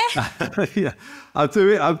out, yeah? Yeah,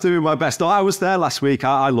 I'm doing my best. No, I was there last week.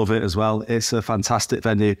 I love it as well. It's a fantastic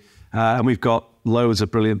venue. And we've got loads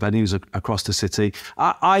of brilliant venues across the city.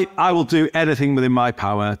 I will do anything within my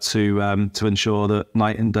power to ensure that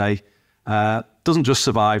Night and Day doesn't just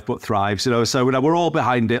survive, but thrives. You know, so we're all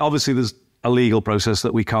behind it. Obviously, there's a legal process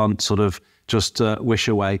that we can't sort of just wish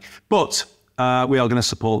away. But we are going to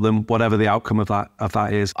support them, whatever the outcome of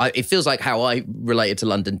that is. It feels like how I related to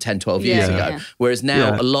London 10, 12 years ago. Yeah. Whereas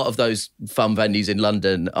now a lot of those fun venues in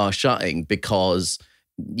London are shutting because,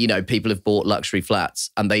 you know, people have bought luxury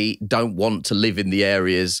flats and they don't want to live in the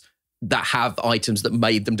areas that have items that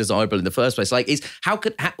made them desirable in the first place. Like, is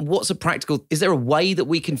there a way that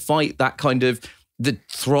we can fight that kind of the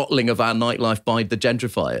throttling of our nightlife by the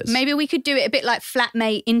gentrifiers? Maybe we could do it a bit like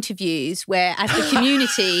flatmate interviews, where as the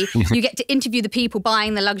community, you get to interview the people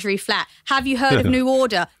buying the luxury flat. Have you heard of New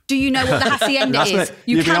Order? Do you know what the hacienda is?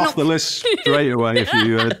 You'd be off the list straight away if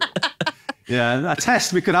you... Yeah, a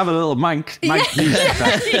test. We could have a little mank test.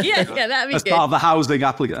 Yeah, that'd be as good. part of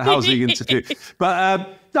the housing institute.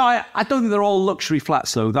 But no, I don't think they're all luxury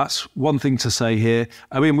flats, though. That's one thing to say here.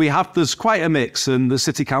 I mean, there's quite a mix, and the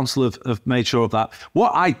City Council have made sure of that.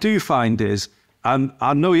 What I do find is, and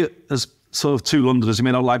I know you, as sort of two Londoners, you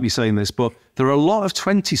may not like me saying this, but there are a lot of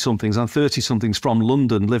 20-somethings and 30-somethings from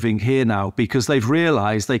London living here now because they've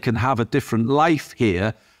realised they can have a different life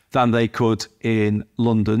here than they could in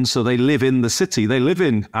London. So they live in the city. They live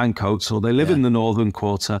in Ancoats or they live in the Northern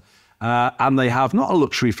Quarter. And they have not a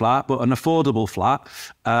luxury flat, but an affordable flat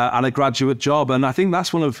and a graduate job. And I think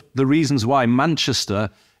that's one of the reasons why Manchester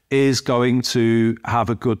is going to have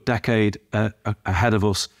a good decade ahead of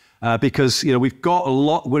us. Because, you know, we've got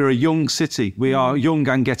we're a young city. We are young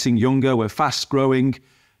and getting younger. We're fast growing.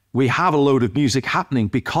 We have a load of music happening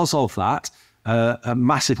because of that. A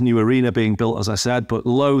massive new arena being built, as I said, but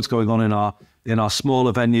loads going on in our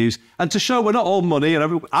smaller venues. And to show we're not all money,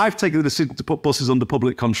 and I've taken the decision to put buses under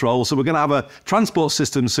public control, so we're going to have a transport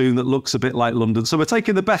system soon that looks a bit like London. So we're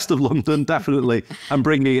taking the best of London, definitely, and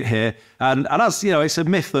bringing it here. And as you know, it's a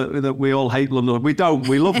myth that we all hate London. We don't.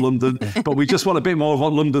 We love London, but we just want a bit more of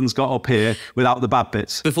what London's got up here without the bad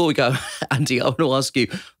bits. Before we go, Andy, I want to ask you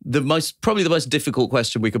probably the most difficult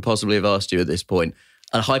question we could possibly have asked you at this point.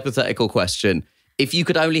 A hypothetical question. If you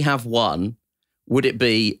could only have one, would it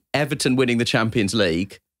be Everton winning the Champions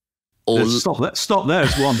League? Or Stop there,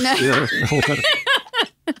 it's one.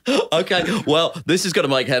 Okay, well, this is going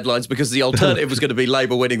to make headlines because the alternative was going to be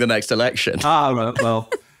Labour winning the next election. Right, well,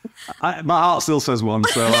 my heart still says one,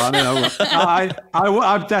 so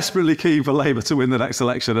I'm desperately keen for Labour to win the next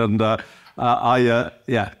election, and but I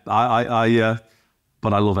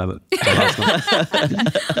love Everton.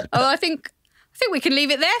 I think we can leave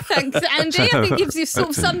it there. Thanks, Andy. I think you've sort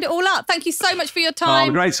of summed it all up. Thank you so much for your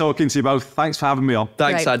time. Great talking to you both. Thanks for having me on.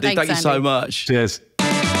 Thanks, Great. Andy. Thank you so much. Cheers.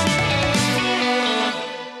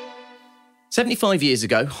 75 years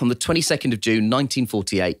ago, on the 22nd of June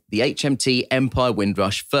 1948, the HMT Empire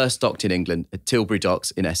Windrush first docked in England at Tilbury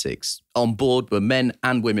Docks in Essex. On board were men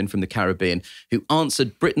and women from the Caribbean who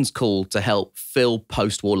answered Britain's call to help fill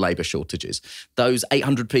post-war labour shortages. Those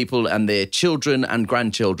 800 people and their children and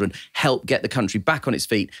grandchildren helped get the country back on its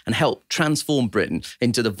feet and helped transform Britain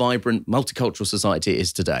into the vibrant, multicultural society it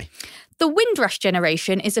is today. The Windrush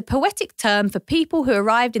generation is a poetic term for people who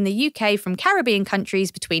arrived in the UK from Caribbean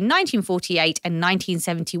countries between 1948 and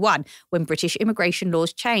 1971, when British immigration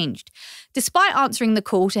laws changed. Despite answering the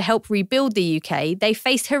call to help rebuild the UK, they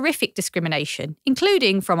faced horrific discrimination,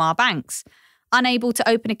 including from our banks. Unable to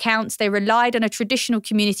open accounts, they relied on a traditional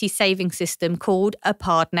community savings system called a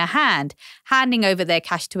partner hand, handing over their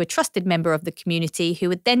cash to a trusted member of the community who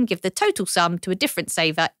would then give the total sum to a different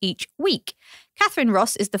saver each week. Catherine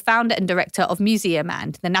Ross is the founder and director of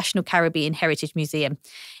Museumand, the National Caribbean Heritage Museum.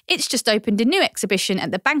 It's just opened a new exhibition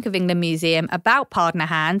at the Bank of England Museum about partner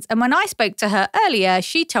hands, and when I spoke to her earlier,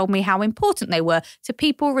 she told me how important they were to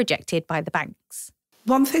people rejected by the banks.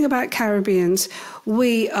 One thing about Caribbeans,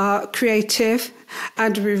 we are creative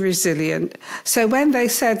and we're resilient. So when they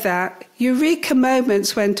said that, eureka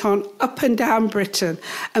moments went on up and down Britain,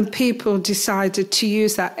 and people decided to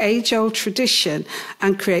use that age-old tradition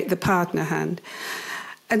and create the partner hand.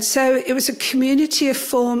 And so it was a community, a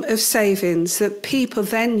form of savings that people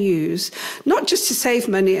then use, not just to save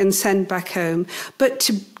money and send back home, but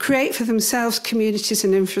to create for themselves communities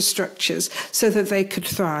and infrastructures so that they could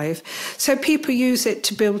thrive. So people use it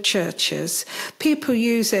to build churches. People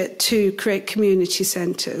use it to create community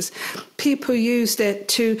centres. People used it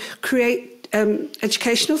to create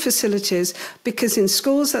educational facilities, because in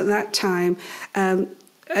schools at that time,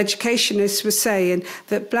 educationists were saying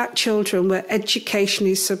that black children were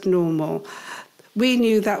educationally subnormal. We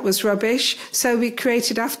knew that was rubbish, so we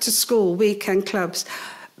created after-school weekend clubs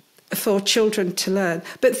for children to learn.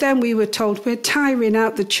 But then we were told we're tiring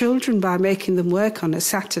out the children by making them work on a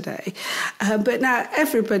Saturday. But now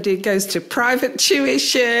everybody goes to private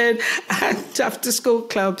tuition and after-school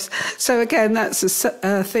clubs. So again, that's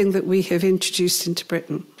a thing that we have introduced into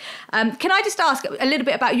Britain. Can I just ask a little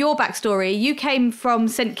bit about your backstory? You came from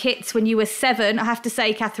St Kitts when you were 7. I have to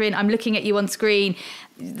say, Catherine, I'm looking at you on screen.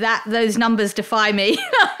 Those numbers defy me.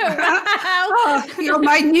 Oh, you're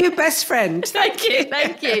my new best friend. Thank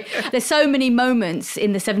you. There's so many moments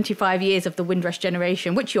in the 75 years of the Windrush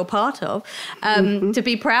generation, which you're part of, to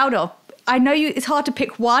be proud of. I know it's hard to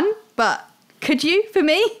pick one, but could you, for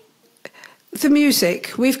me? The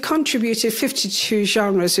music. We've contributed 52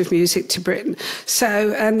 genres of music to Britain.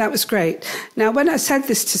 And that was great. Now, when I said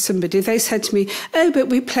this to somebody, they said to me, oh, but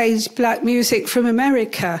we played black music from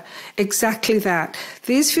America. Exactly that.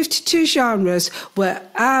 These 52 genres were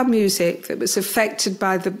our music that was affected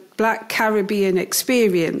by the Black Caribbean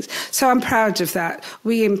experience. So I'm proud of that.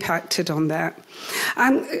 We impacted on that.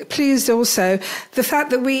 I'm pleased also the fact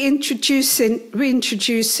that we introduce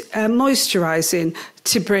moisturising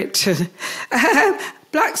to Britain.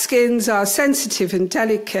 Black skins are sensitive and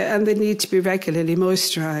delicate, and they need to be regularly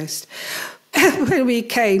moisturised. When we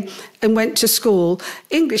came and went to school,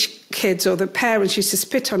 English kids or the parents used to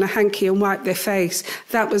spit on a hanky and wipe their face.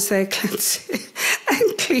 That was their cleansing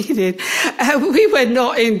and cleaning. We were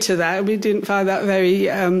not into that. We didn't find that very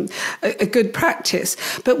a good practice.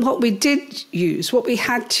 But what we did use, what we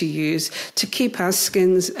had to use to keep our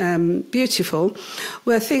skins beautiful,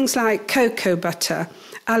 were things like cocoa butter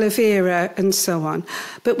aloe vera and so on.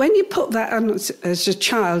 But when you put that on as a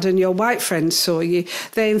child and your white friends saw you,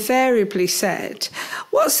 they invariably said,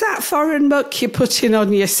 what's that foreign muck you're putting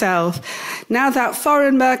on yourself? Now that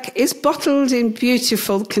foreign muck is bottled in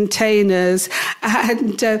beautiful containers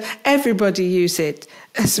and everybody use it.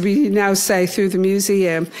 As we now say through the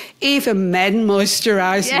museum, even men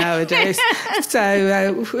moisturise nowadays.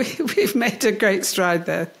 So we've made a great stride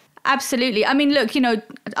there. Absolutely. I mean, look,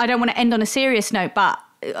 I don't want to end on a serious note, but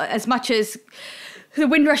as much as the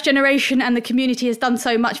Windrush generation and the community has done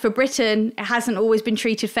so much for Britain, it hasn't always been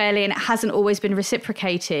treated fairly and it hasn't always been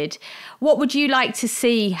reciprocated. What would you like to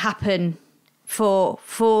see happen for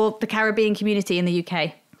the Caribbean community in the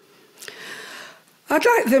UK? I'd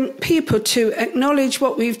like people to acknowledge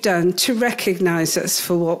what we've done, to recognise us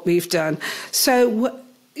for what we've done. So,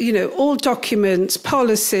 all documents,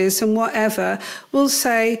 policies and whatever will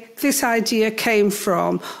say this idea came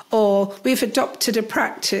from, or we've adopted a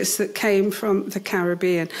practice that came from the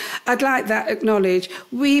Caribbean. I'd like that acknowledged.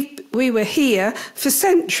 We were here for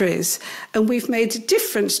centuries and we've made a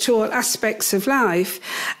difference to all aspects of life.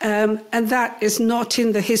 And that is not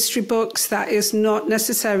in the history books. That is not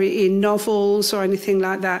necessarily in novels or anything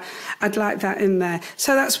like that. I'd like that in there.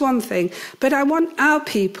 So that's one thing. But I want our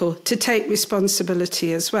people to take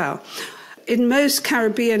responsibility as well. In most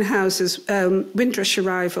Caribbean houses, Windrush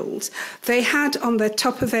arrivals, they had on the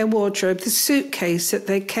top of their wardrobe the suitcase that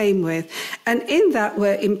they came with. And in that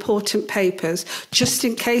were important papers, just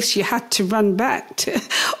in case you had to run back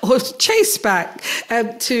or chase back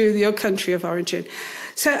to your country of origin.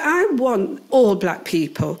 So I want all black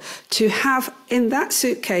people to have in that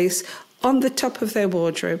suitcase on the top of their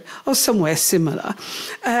wardrobe or somewhere similar,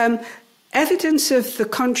 evidence of the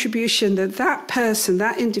contribution that person,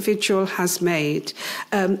 that individual has made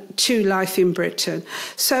to life in Britain.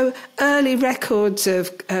 So early records of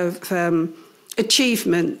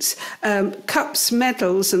achievements, cups,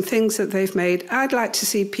 medals and things that they've made. I'd like to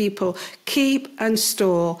see people keep and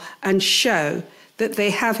store and show that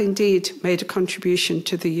they have indeed made a contribution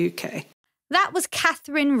to the UK. That was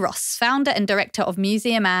Catherine Ross, founder and director of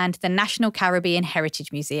Museum and the National Caribbean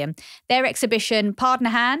Heritage Museum. Their exhibition, Pardon a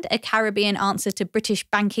Hand, A Caribbean Answer to British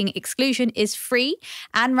Banking Exclusion, is free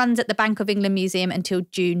and runs at the Bank of England Museum until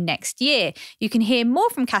June next year. You can hear more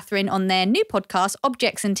from Catherine on their new podcast,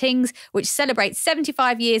 Objects and Things, which celebrates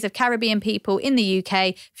 75 years of Caribbean people in the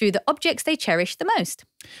UK through the objects they cherish the most.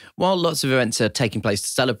 While lots of events are taking place to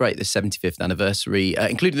celebrate the 75th anniversary,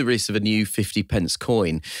 including the release of a new 50p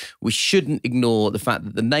coin, we shouldn't ignore the fact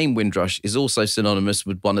that the name Windrush is also synonymous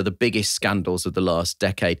with one of the biggest scandals of the last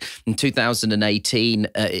decade. In 2018,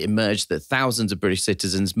 it emerged that thousands of British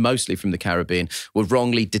citizens, mostly from the Caribbean, were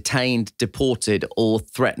wrongly detained, deported, or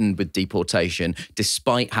threatened with deportation,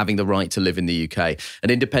 despite having the right to live in the UK.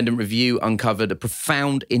 An independent review uncovered a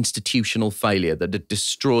profound institutional failure that had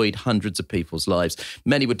destroyed hundreds of people's lives.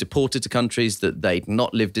 Many were deported to countries that they'd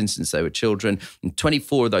not lived in since they were children, and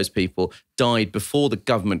 24 of those people died before the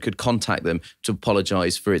government could contact them to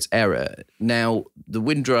apologise for its error. Now, the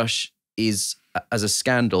Windrush is, as a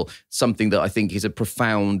scandal, something that I think is a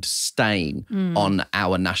profound stain on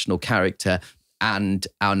our national character and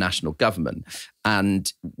our national government.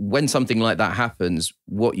 And when something like that happens,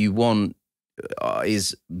 what you want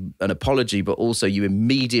is an apology, but also you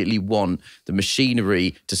immediately want the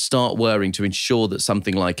machinery to start whirring to ensure that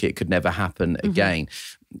something like it could never happen again.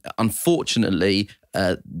 Unfortunately,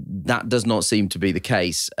 that does not seem to be the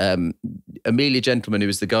case. Amelia Gentleman, who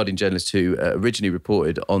was the Guardian journalist who originally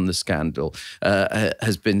reported on the scandal,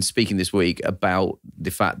 has been speaking this week about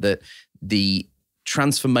the fact that the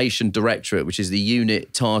Transformation Directorate, which is the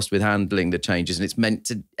unit tasked with handling the changes, and it's meant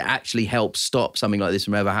to actually help stop something like this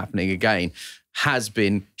from ever happening again, has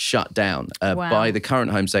been shut down by the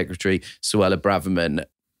current Home Secretary, Suella Braverman.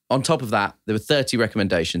 On top of that, there were 30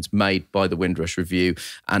 recommendations made by the Windrush Review,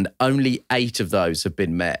 and only 8 of those have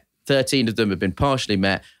been met. 13 of them have been partially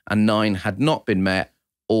met, and 9 had not been met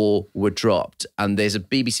or were dropped. And there's a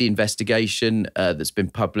BBC investigation that's been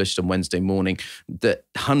published on Wednesday morning that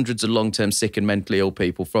hundreds of long-term sick and mentally ill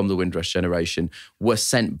people from the Windrush generation were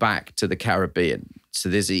sent back to the Caribbean. So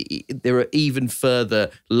there are even further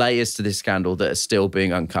layers to this scandal that are still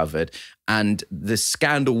being uncovered. And the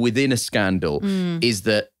scandal within a scandal is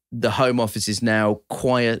that the Home Office is now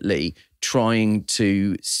quietly trying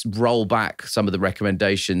to roll back some of the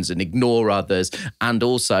recommendations and ignore others, and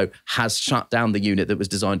also has shut down the unit that was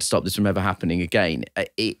designed to stop this from ever happening again.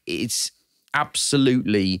 It's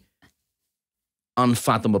absolutely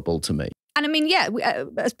unfathomable to me. And I mean,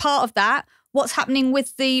 as part of that, what's happening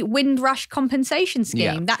with the Windrush compensation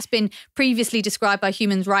scheme? That's been previously described by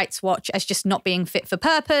Human Rights Watch as just not being fit for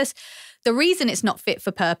purpose. The reason it's not fit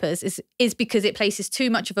for purpose is because it places too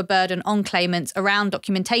much of a burden on claimants around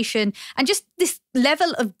documentation and just this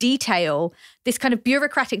level of detail, this kind of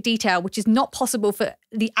bureaucratic detail, which is not possible for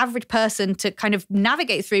the average person to kind of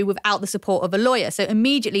navigate through without the support of a lawyer. So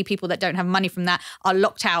immediately people that don't have money from that are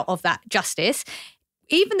locked out of that justice.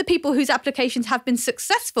 Even the people whose applications have been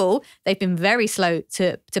successful, they've been very slow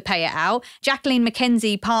to pay it out. Jacqueline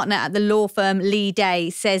McKenzie, partner at the law firm Lee Day,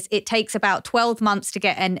 says it takes about 12 months to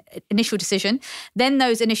get an initial decision. Then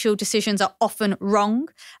those initial decisions are often wrong.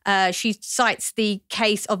 She cites the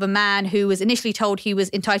case of a man who was initially told he was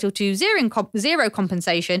entitled to zero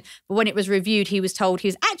compensation, but when it was reviewed, he was told he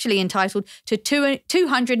was actually entitled to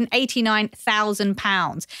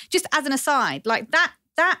 £289,000. Just as an aside, like that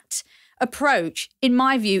approach, in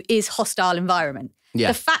my view, is hostile environment. Yeah.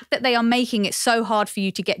 The fact that they are making it so hard for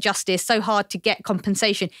you to get justice, so hard to get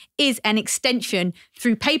compensation, is an extension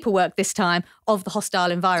through paperwork this time of the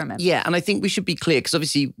hostile environment. Yeah, and I think we should be clear, because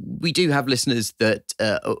obviously we do have listeners that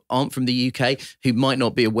aren't from the UK who might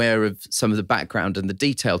not be aware of some of the background and the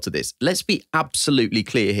detail to this. Let's be absolutely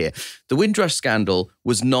clear here. The Windrush Scandal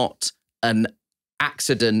was not an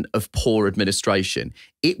accident of poor administration.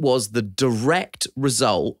 It was the direct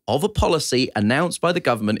result of a policy announced by the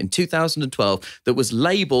government in 2012 that was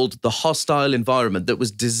labelled the hostile environment, that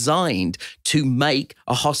was designed to make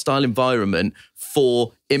a hostile environment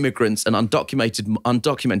for immigrants and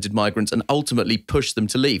undocumented migrants and ultimately push them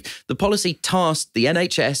to leave. The policy tasked the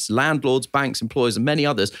NHS, landlords, banks, employers and many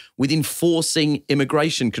others with enforcing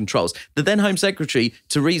immigration controls. The then Home Secretary,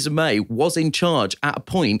 Theresa May, was in charge at a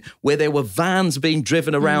point where there were vans being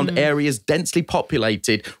driven around areas densely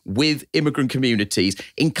populated with immigrant communities,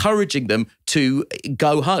 encouraging them to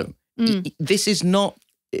go home. This is not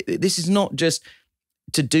just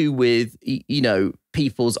to do with,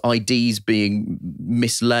 people's IDs being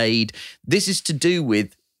mislaid. This is to do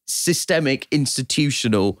with systemic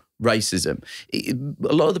institutional racism. A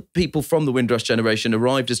lot of the people from the Windrush generation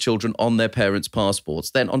arrived as children on their parents'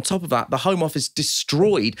 passports. Then on top of that, the Home Office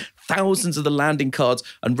destroyed thousands of the landing cards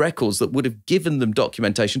and records that would have given them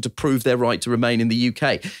documentation to prove their right to remain in the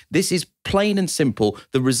UK. This is plain and simple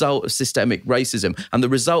the result of systemic racism and the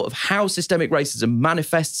result of how systemic racism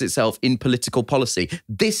manifests itself in political policy.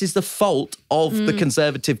 This is the fault of the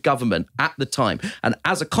Conservative government at the time. And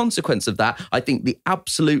as a consequence of that, I think the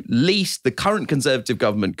absolute least the current Conservative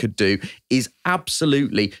government could do is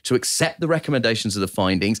absolutely to accept the recommendations of the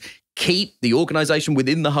findings, keep the organisation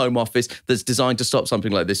within the Home Office that's designed to stop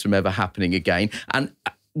something like this from ever happening again, and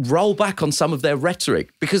roll back on some of their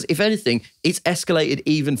rhetoric, because if anything, it's escalated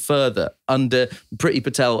even further under Priti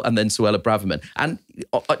Patel and then Suella Braverman. And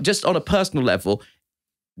just on a personal level,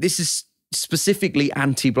 this is specifically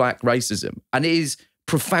anti-black racism, and it is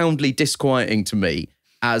profoundly disquieting to me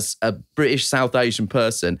as a British South Asian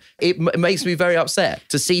person. It makes me very upset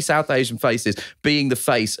to see South Asian faces being the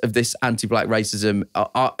face of this anti-black racism.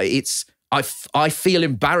 I feel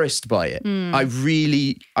embarrassed by it. I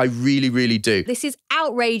really do. This is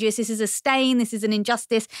outrageous. This is a stain. This is an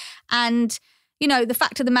injustice. And, the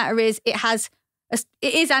fact of the matter is it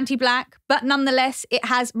is anti-black, but nonetheless, it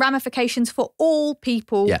has ramifications for all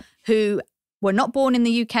people who were not born in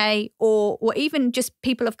the UK or even just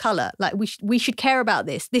people of colour. Like, we should care about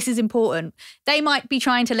this. This is important. They might be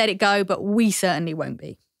trying to let it go, but we certainly won't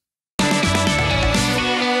be.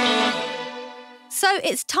 So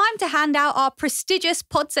it's time to hand out our prestigious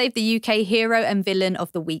Pod Save the UK Hero and Villain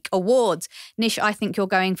of the Week awards. Nish, I think you're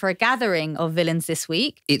going for a gathering of villains this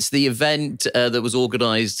week. It's the event that was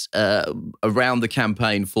organised around the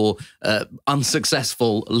campaign for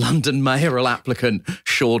unsuccessful London mayoral applicant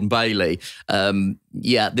Sean Bailey.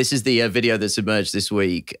 This is the video that's emerged this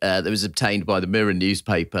week that was obtained by the Mirror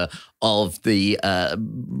newspaper of the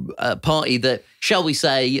party that, shall we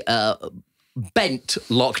say, bent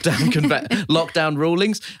lockdown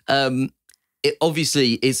rulings. It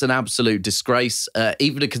obviously is an absolute disgrace.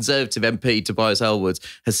 Even a Conservative MP, Tobias Ellwood,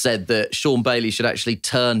 has said that Sean Bailey should actually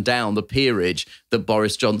turn down the peerage that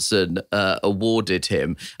Boris Johnson awarded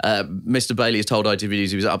him. Mr. Bailey has told ITV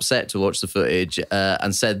News he was upset to watch the footage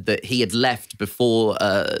and said that he had left before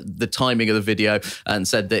the timing of the video and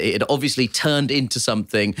said that it had obviously turned into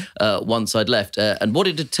something once I'd left. And what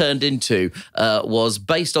it had turned into was,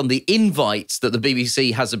 based on the invites that the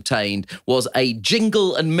BBC has obtained, was a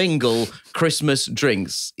jingle and mingle Christmas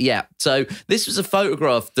drinks. Yeah, so this was a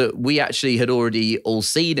photograph that we actually had already all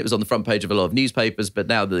seen. It was on the front page of a lot of newspapers, but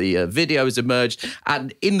now the video has emerged.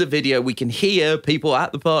 And in the video, we can hear people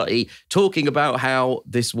at the party talking about how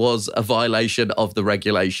this was a violation of the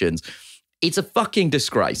regulations. It's a fucking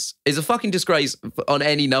disgrace. It's a fucking disgrace on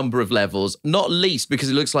any number of levels, not least because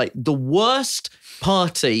it looks like the worst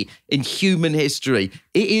party in human history.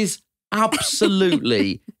 It is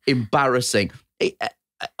absolutely embarrassing.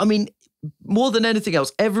 I mean, more than anything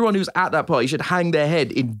else, everyone who's at that party should hang their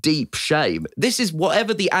head in deep shame. This is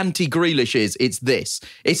whatever the anti-Grealish is, it's this.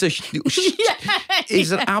 It's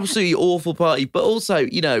it's an absolutely awful party. But also,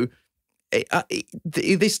 you know,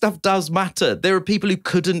 this stuff does matter. There are people who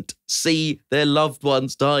couldn't see their loved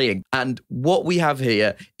ones dying. And what we have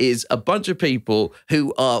here is a bunch of people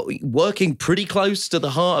who are working pretty close to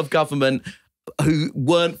the heart of government who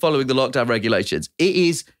weren't following the lockdown regulations. It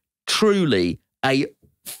is truly a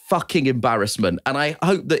fucking embarrassment. And I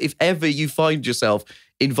hope that if ever you find yourself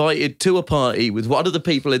invited to a party with one of the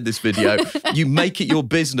people in this video, you make it your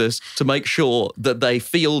business to make sure that they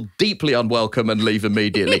feel deeply unwelcome and leave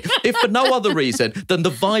immediately. If for no other reason, then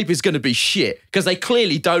the vibe is going to be shit because they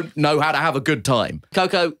clearly don't know how to have a good time.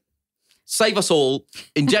 Coco, save us all,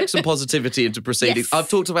 inject some positivity into proceedings. Yes. I've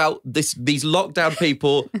talked about these lockdown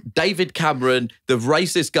people, David Cameron, the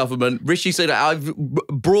racist government, Rishi Sunak. I've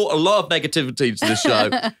brought a lot of negativity to the show.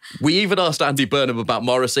 We even asked Andy Burnham about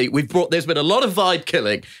Morrissey. There's been a lot of vibe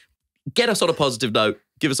killing. Get us on a positive note.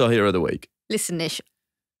 Give us our hero of the week. Listen, Nish,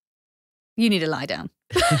 you need to lie down.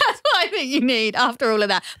 That's what I think you need after all of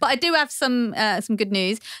that. But I do have some good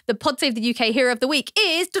news. The Pod Save the UK Hero of the Week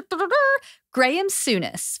is Graham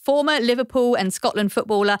Souness, former Liverpool and Scotland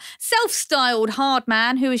footballer, self-styled hard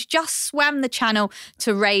man who has just swam the channel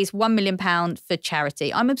to raise £1 million for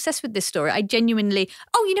charity. I'm obsessed with this story. I genuinely...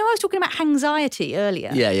 Oh, you know, I was talking about anxiety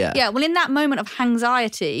earlier. Yeah. Yeah, well, in that moment of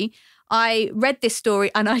anxiety, I read this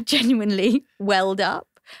story and I genuinely welled up.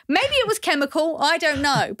 Maybe it was chemical, I don't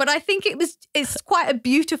know, but I think it's quite a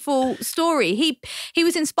beautiful story. He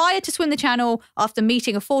was inspired to swim the channel after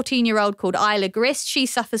meeting a 14-year-old called Isla Grist. She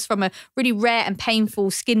suffers from a really rare and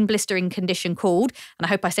painful skin blistering condition called, and I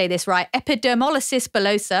hope I say this right, epidermolysis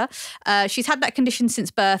bullosa. She's had that condition since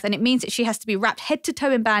birth, and it means that she has to be wrapped head to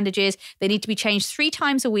toe in bandages. They need to be changed 3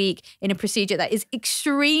 times a week in a procedure that is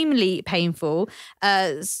extremely painful.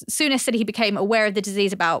 Souness said he became aware of the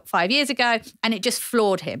disease about 5 years ago, and it just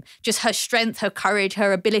floored him. Just her strength, her courage,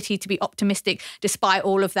 her ability to be optimistic despite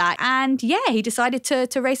all of that. And yeah, he decided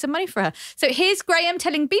to raise some money for her. So here's Graham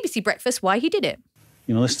telling BBC Breakfast why he did it.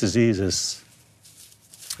 You know, this disease it's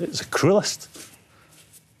the cruelest.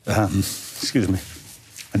 Excuse me.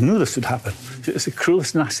 I knew this would happen. It's the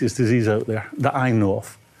cruelest, nastiest disease out there that I know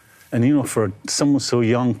of. And, you know, for someone so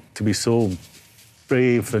young to be so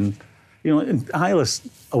brave and, you know, and Isla's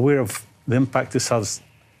aware of the impact this has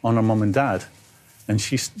on her mum and dad. And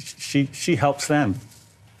she helps them.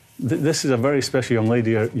 This is a very special young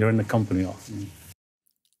lady you're in the company of.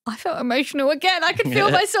 I felt emotional again. I could feel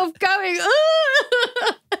myself going.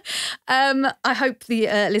 I hope the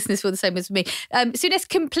listeners feel the same as me. Souness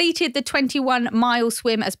completed the 21-mile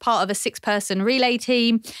swim as part of a 6-person relay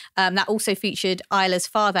team. That also featured Isla's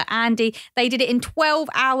father, Andy. They did it in 12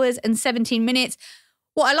 hours and 17 minutes.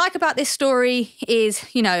 What I like about this story is,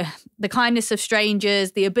 you know, the kindness of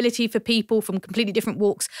strangers, the ability for people from completely different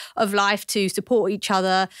walks of life to support each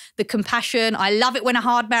other, the compassion. I love it when a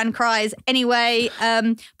hard man cries anyway.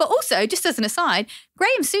 But also, just as an aside,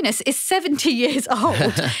 Graham Souness is 70 years old.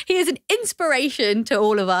 He is an inspiration to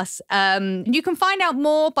all of us. You can find out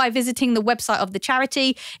more by visiting the website of the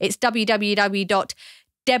charity. It's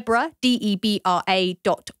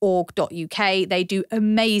www.debra.org.uk. They do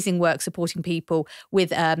amazing work supporting people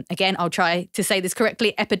with, again, I'll try to say this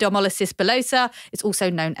correctly, epidermolysis bullosa. It's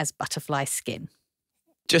also known as butterfly skin.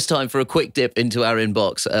 Just time for a quick dip into our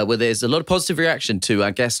inbox, where there's a lot of positive reaction to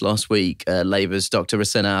our guest last week, Labour's Dr.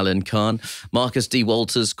 Rosanna Allen-Khan. Marcus D.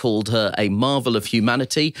 Walters called her a marvel of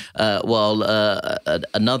humanity, while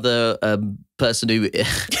another person who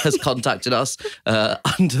has contacted us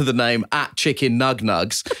under the name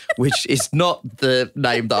 @Chicken-Nug-Nugz, which is not the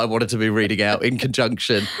name that I wanted to be reading out in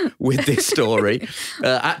conjunction with this story.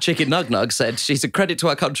 @Chicken-Nug-Nugz said she's a credit to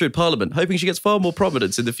our country in Parliament, hoping she gets far more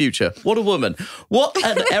prominence in the future. What a woman. What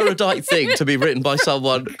an erudite thing to be written by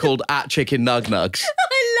someone called @Chicken-Nug-Nugz.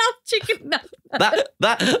 I love Chicken-Nug-Nugz.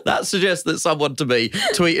 That suggests that someone to me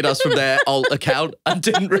tweeted us from their alt account and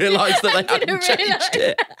didn't realise that they hadn't changed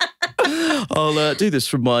it. I'll do this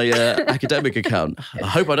from my academic account. I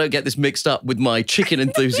hope I don't get this mixed up with my chicken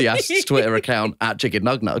enthusiasts Twitter account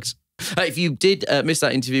 @Chicken-Nug-Nugz. If you did miss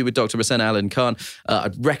that interview with Dr. Rosanna Allen-Khan,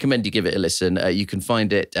 I'd recommend you give it a listen. You can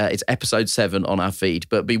find it. It's episode 7 on our feed.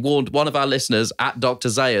 But be warned, one of our listeners, @Dr.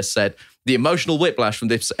 Zayas, said, the emotional whiplash from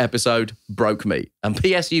this episode broke me. And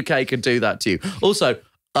PS UK can do that to you. Also,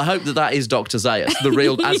 I hope that is Dr. Zayas, the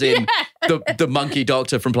real, as in the monkey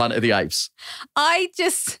doctor from Planet of the Apes. I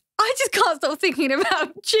just can't stop thinking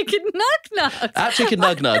about Chicken-Nug-Nugz. At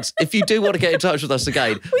Chicken-Nug-Nugz, if you do want to get in touch with us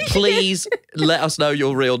again, please let us know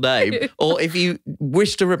your real name. Or if you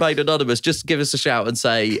wish to remain anonymous, just give us a shout and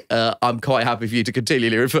say, I'm quite happy for you to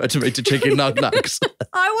continually refer to me to Chicken-Nug-Nugz.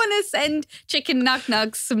 I want to send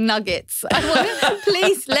Chicken-Nug-Nugz some nuggets.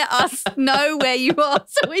 Please let us know where you are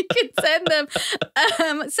so we can send them.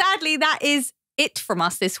 Sadly, that is it from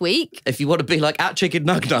us this week. If you want to be like at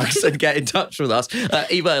Chicken-Nug-Nugz and get in touch with us,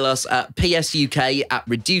 email us at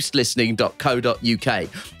psuk@reducedlistening.co.uk.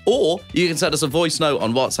 Or you can send us a voice note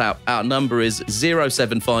on WhatsApp. Our number is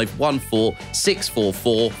 07514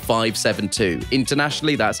 644 572.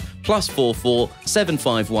 Internationally, that's +44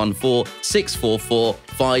 7514 644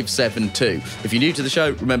 572. If you're new to the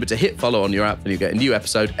show, remember to hit follow on your app and you get a new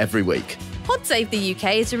episode every week. Pod Save the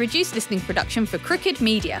UK is a reduced listening production for Crooked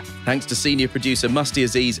Media. Thanks to senior producer Musty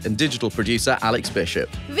Aziz and digital producer Alex Bishop.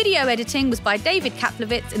 Video editing was by David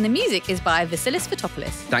Kaplowitz and the music is by Vasilis Fotopoulos.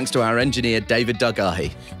 Thanks to our engineer David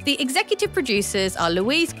Duggahi. The executive producers are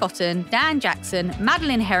Louise Cotton, Dan Jackson,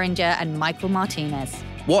 Madeline Herringer and Michael Martinez.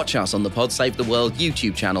 Watch us on the Pod Save the World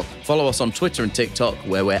YouTube channel. Follow us on Twitter and TikTok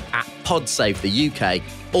where we're at Pod Save the UK,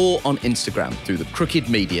 or on Instagram through the Crooked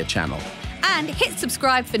Media channel. And hit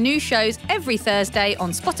subscribe for new shows every Thursday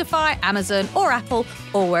on Spotify, Amazon or Apple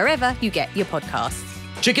or wherever you get your podcasts.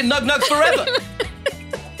 Chicken-Nug-Nugz forever!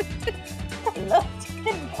 I love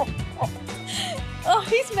Chicken-Nug-Nugz. Oh,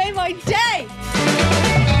 he's made my day!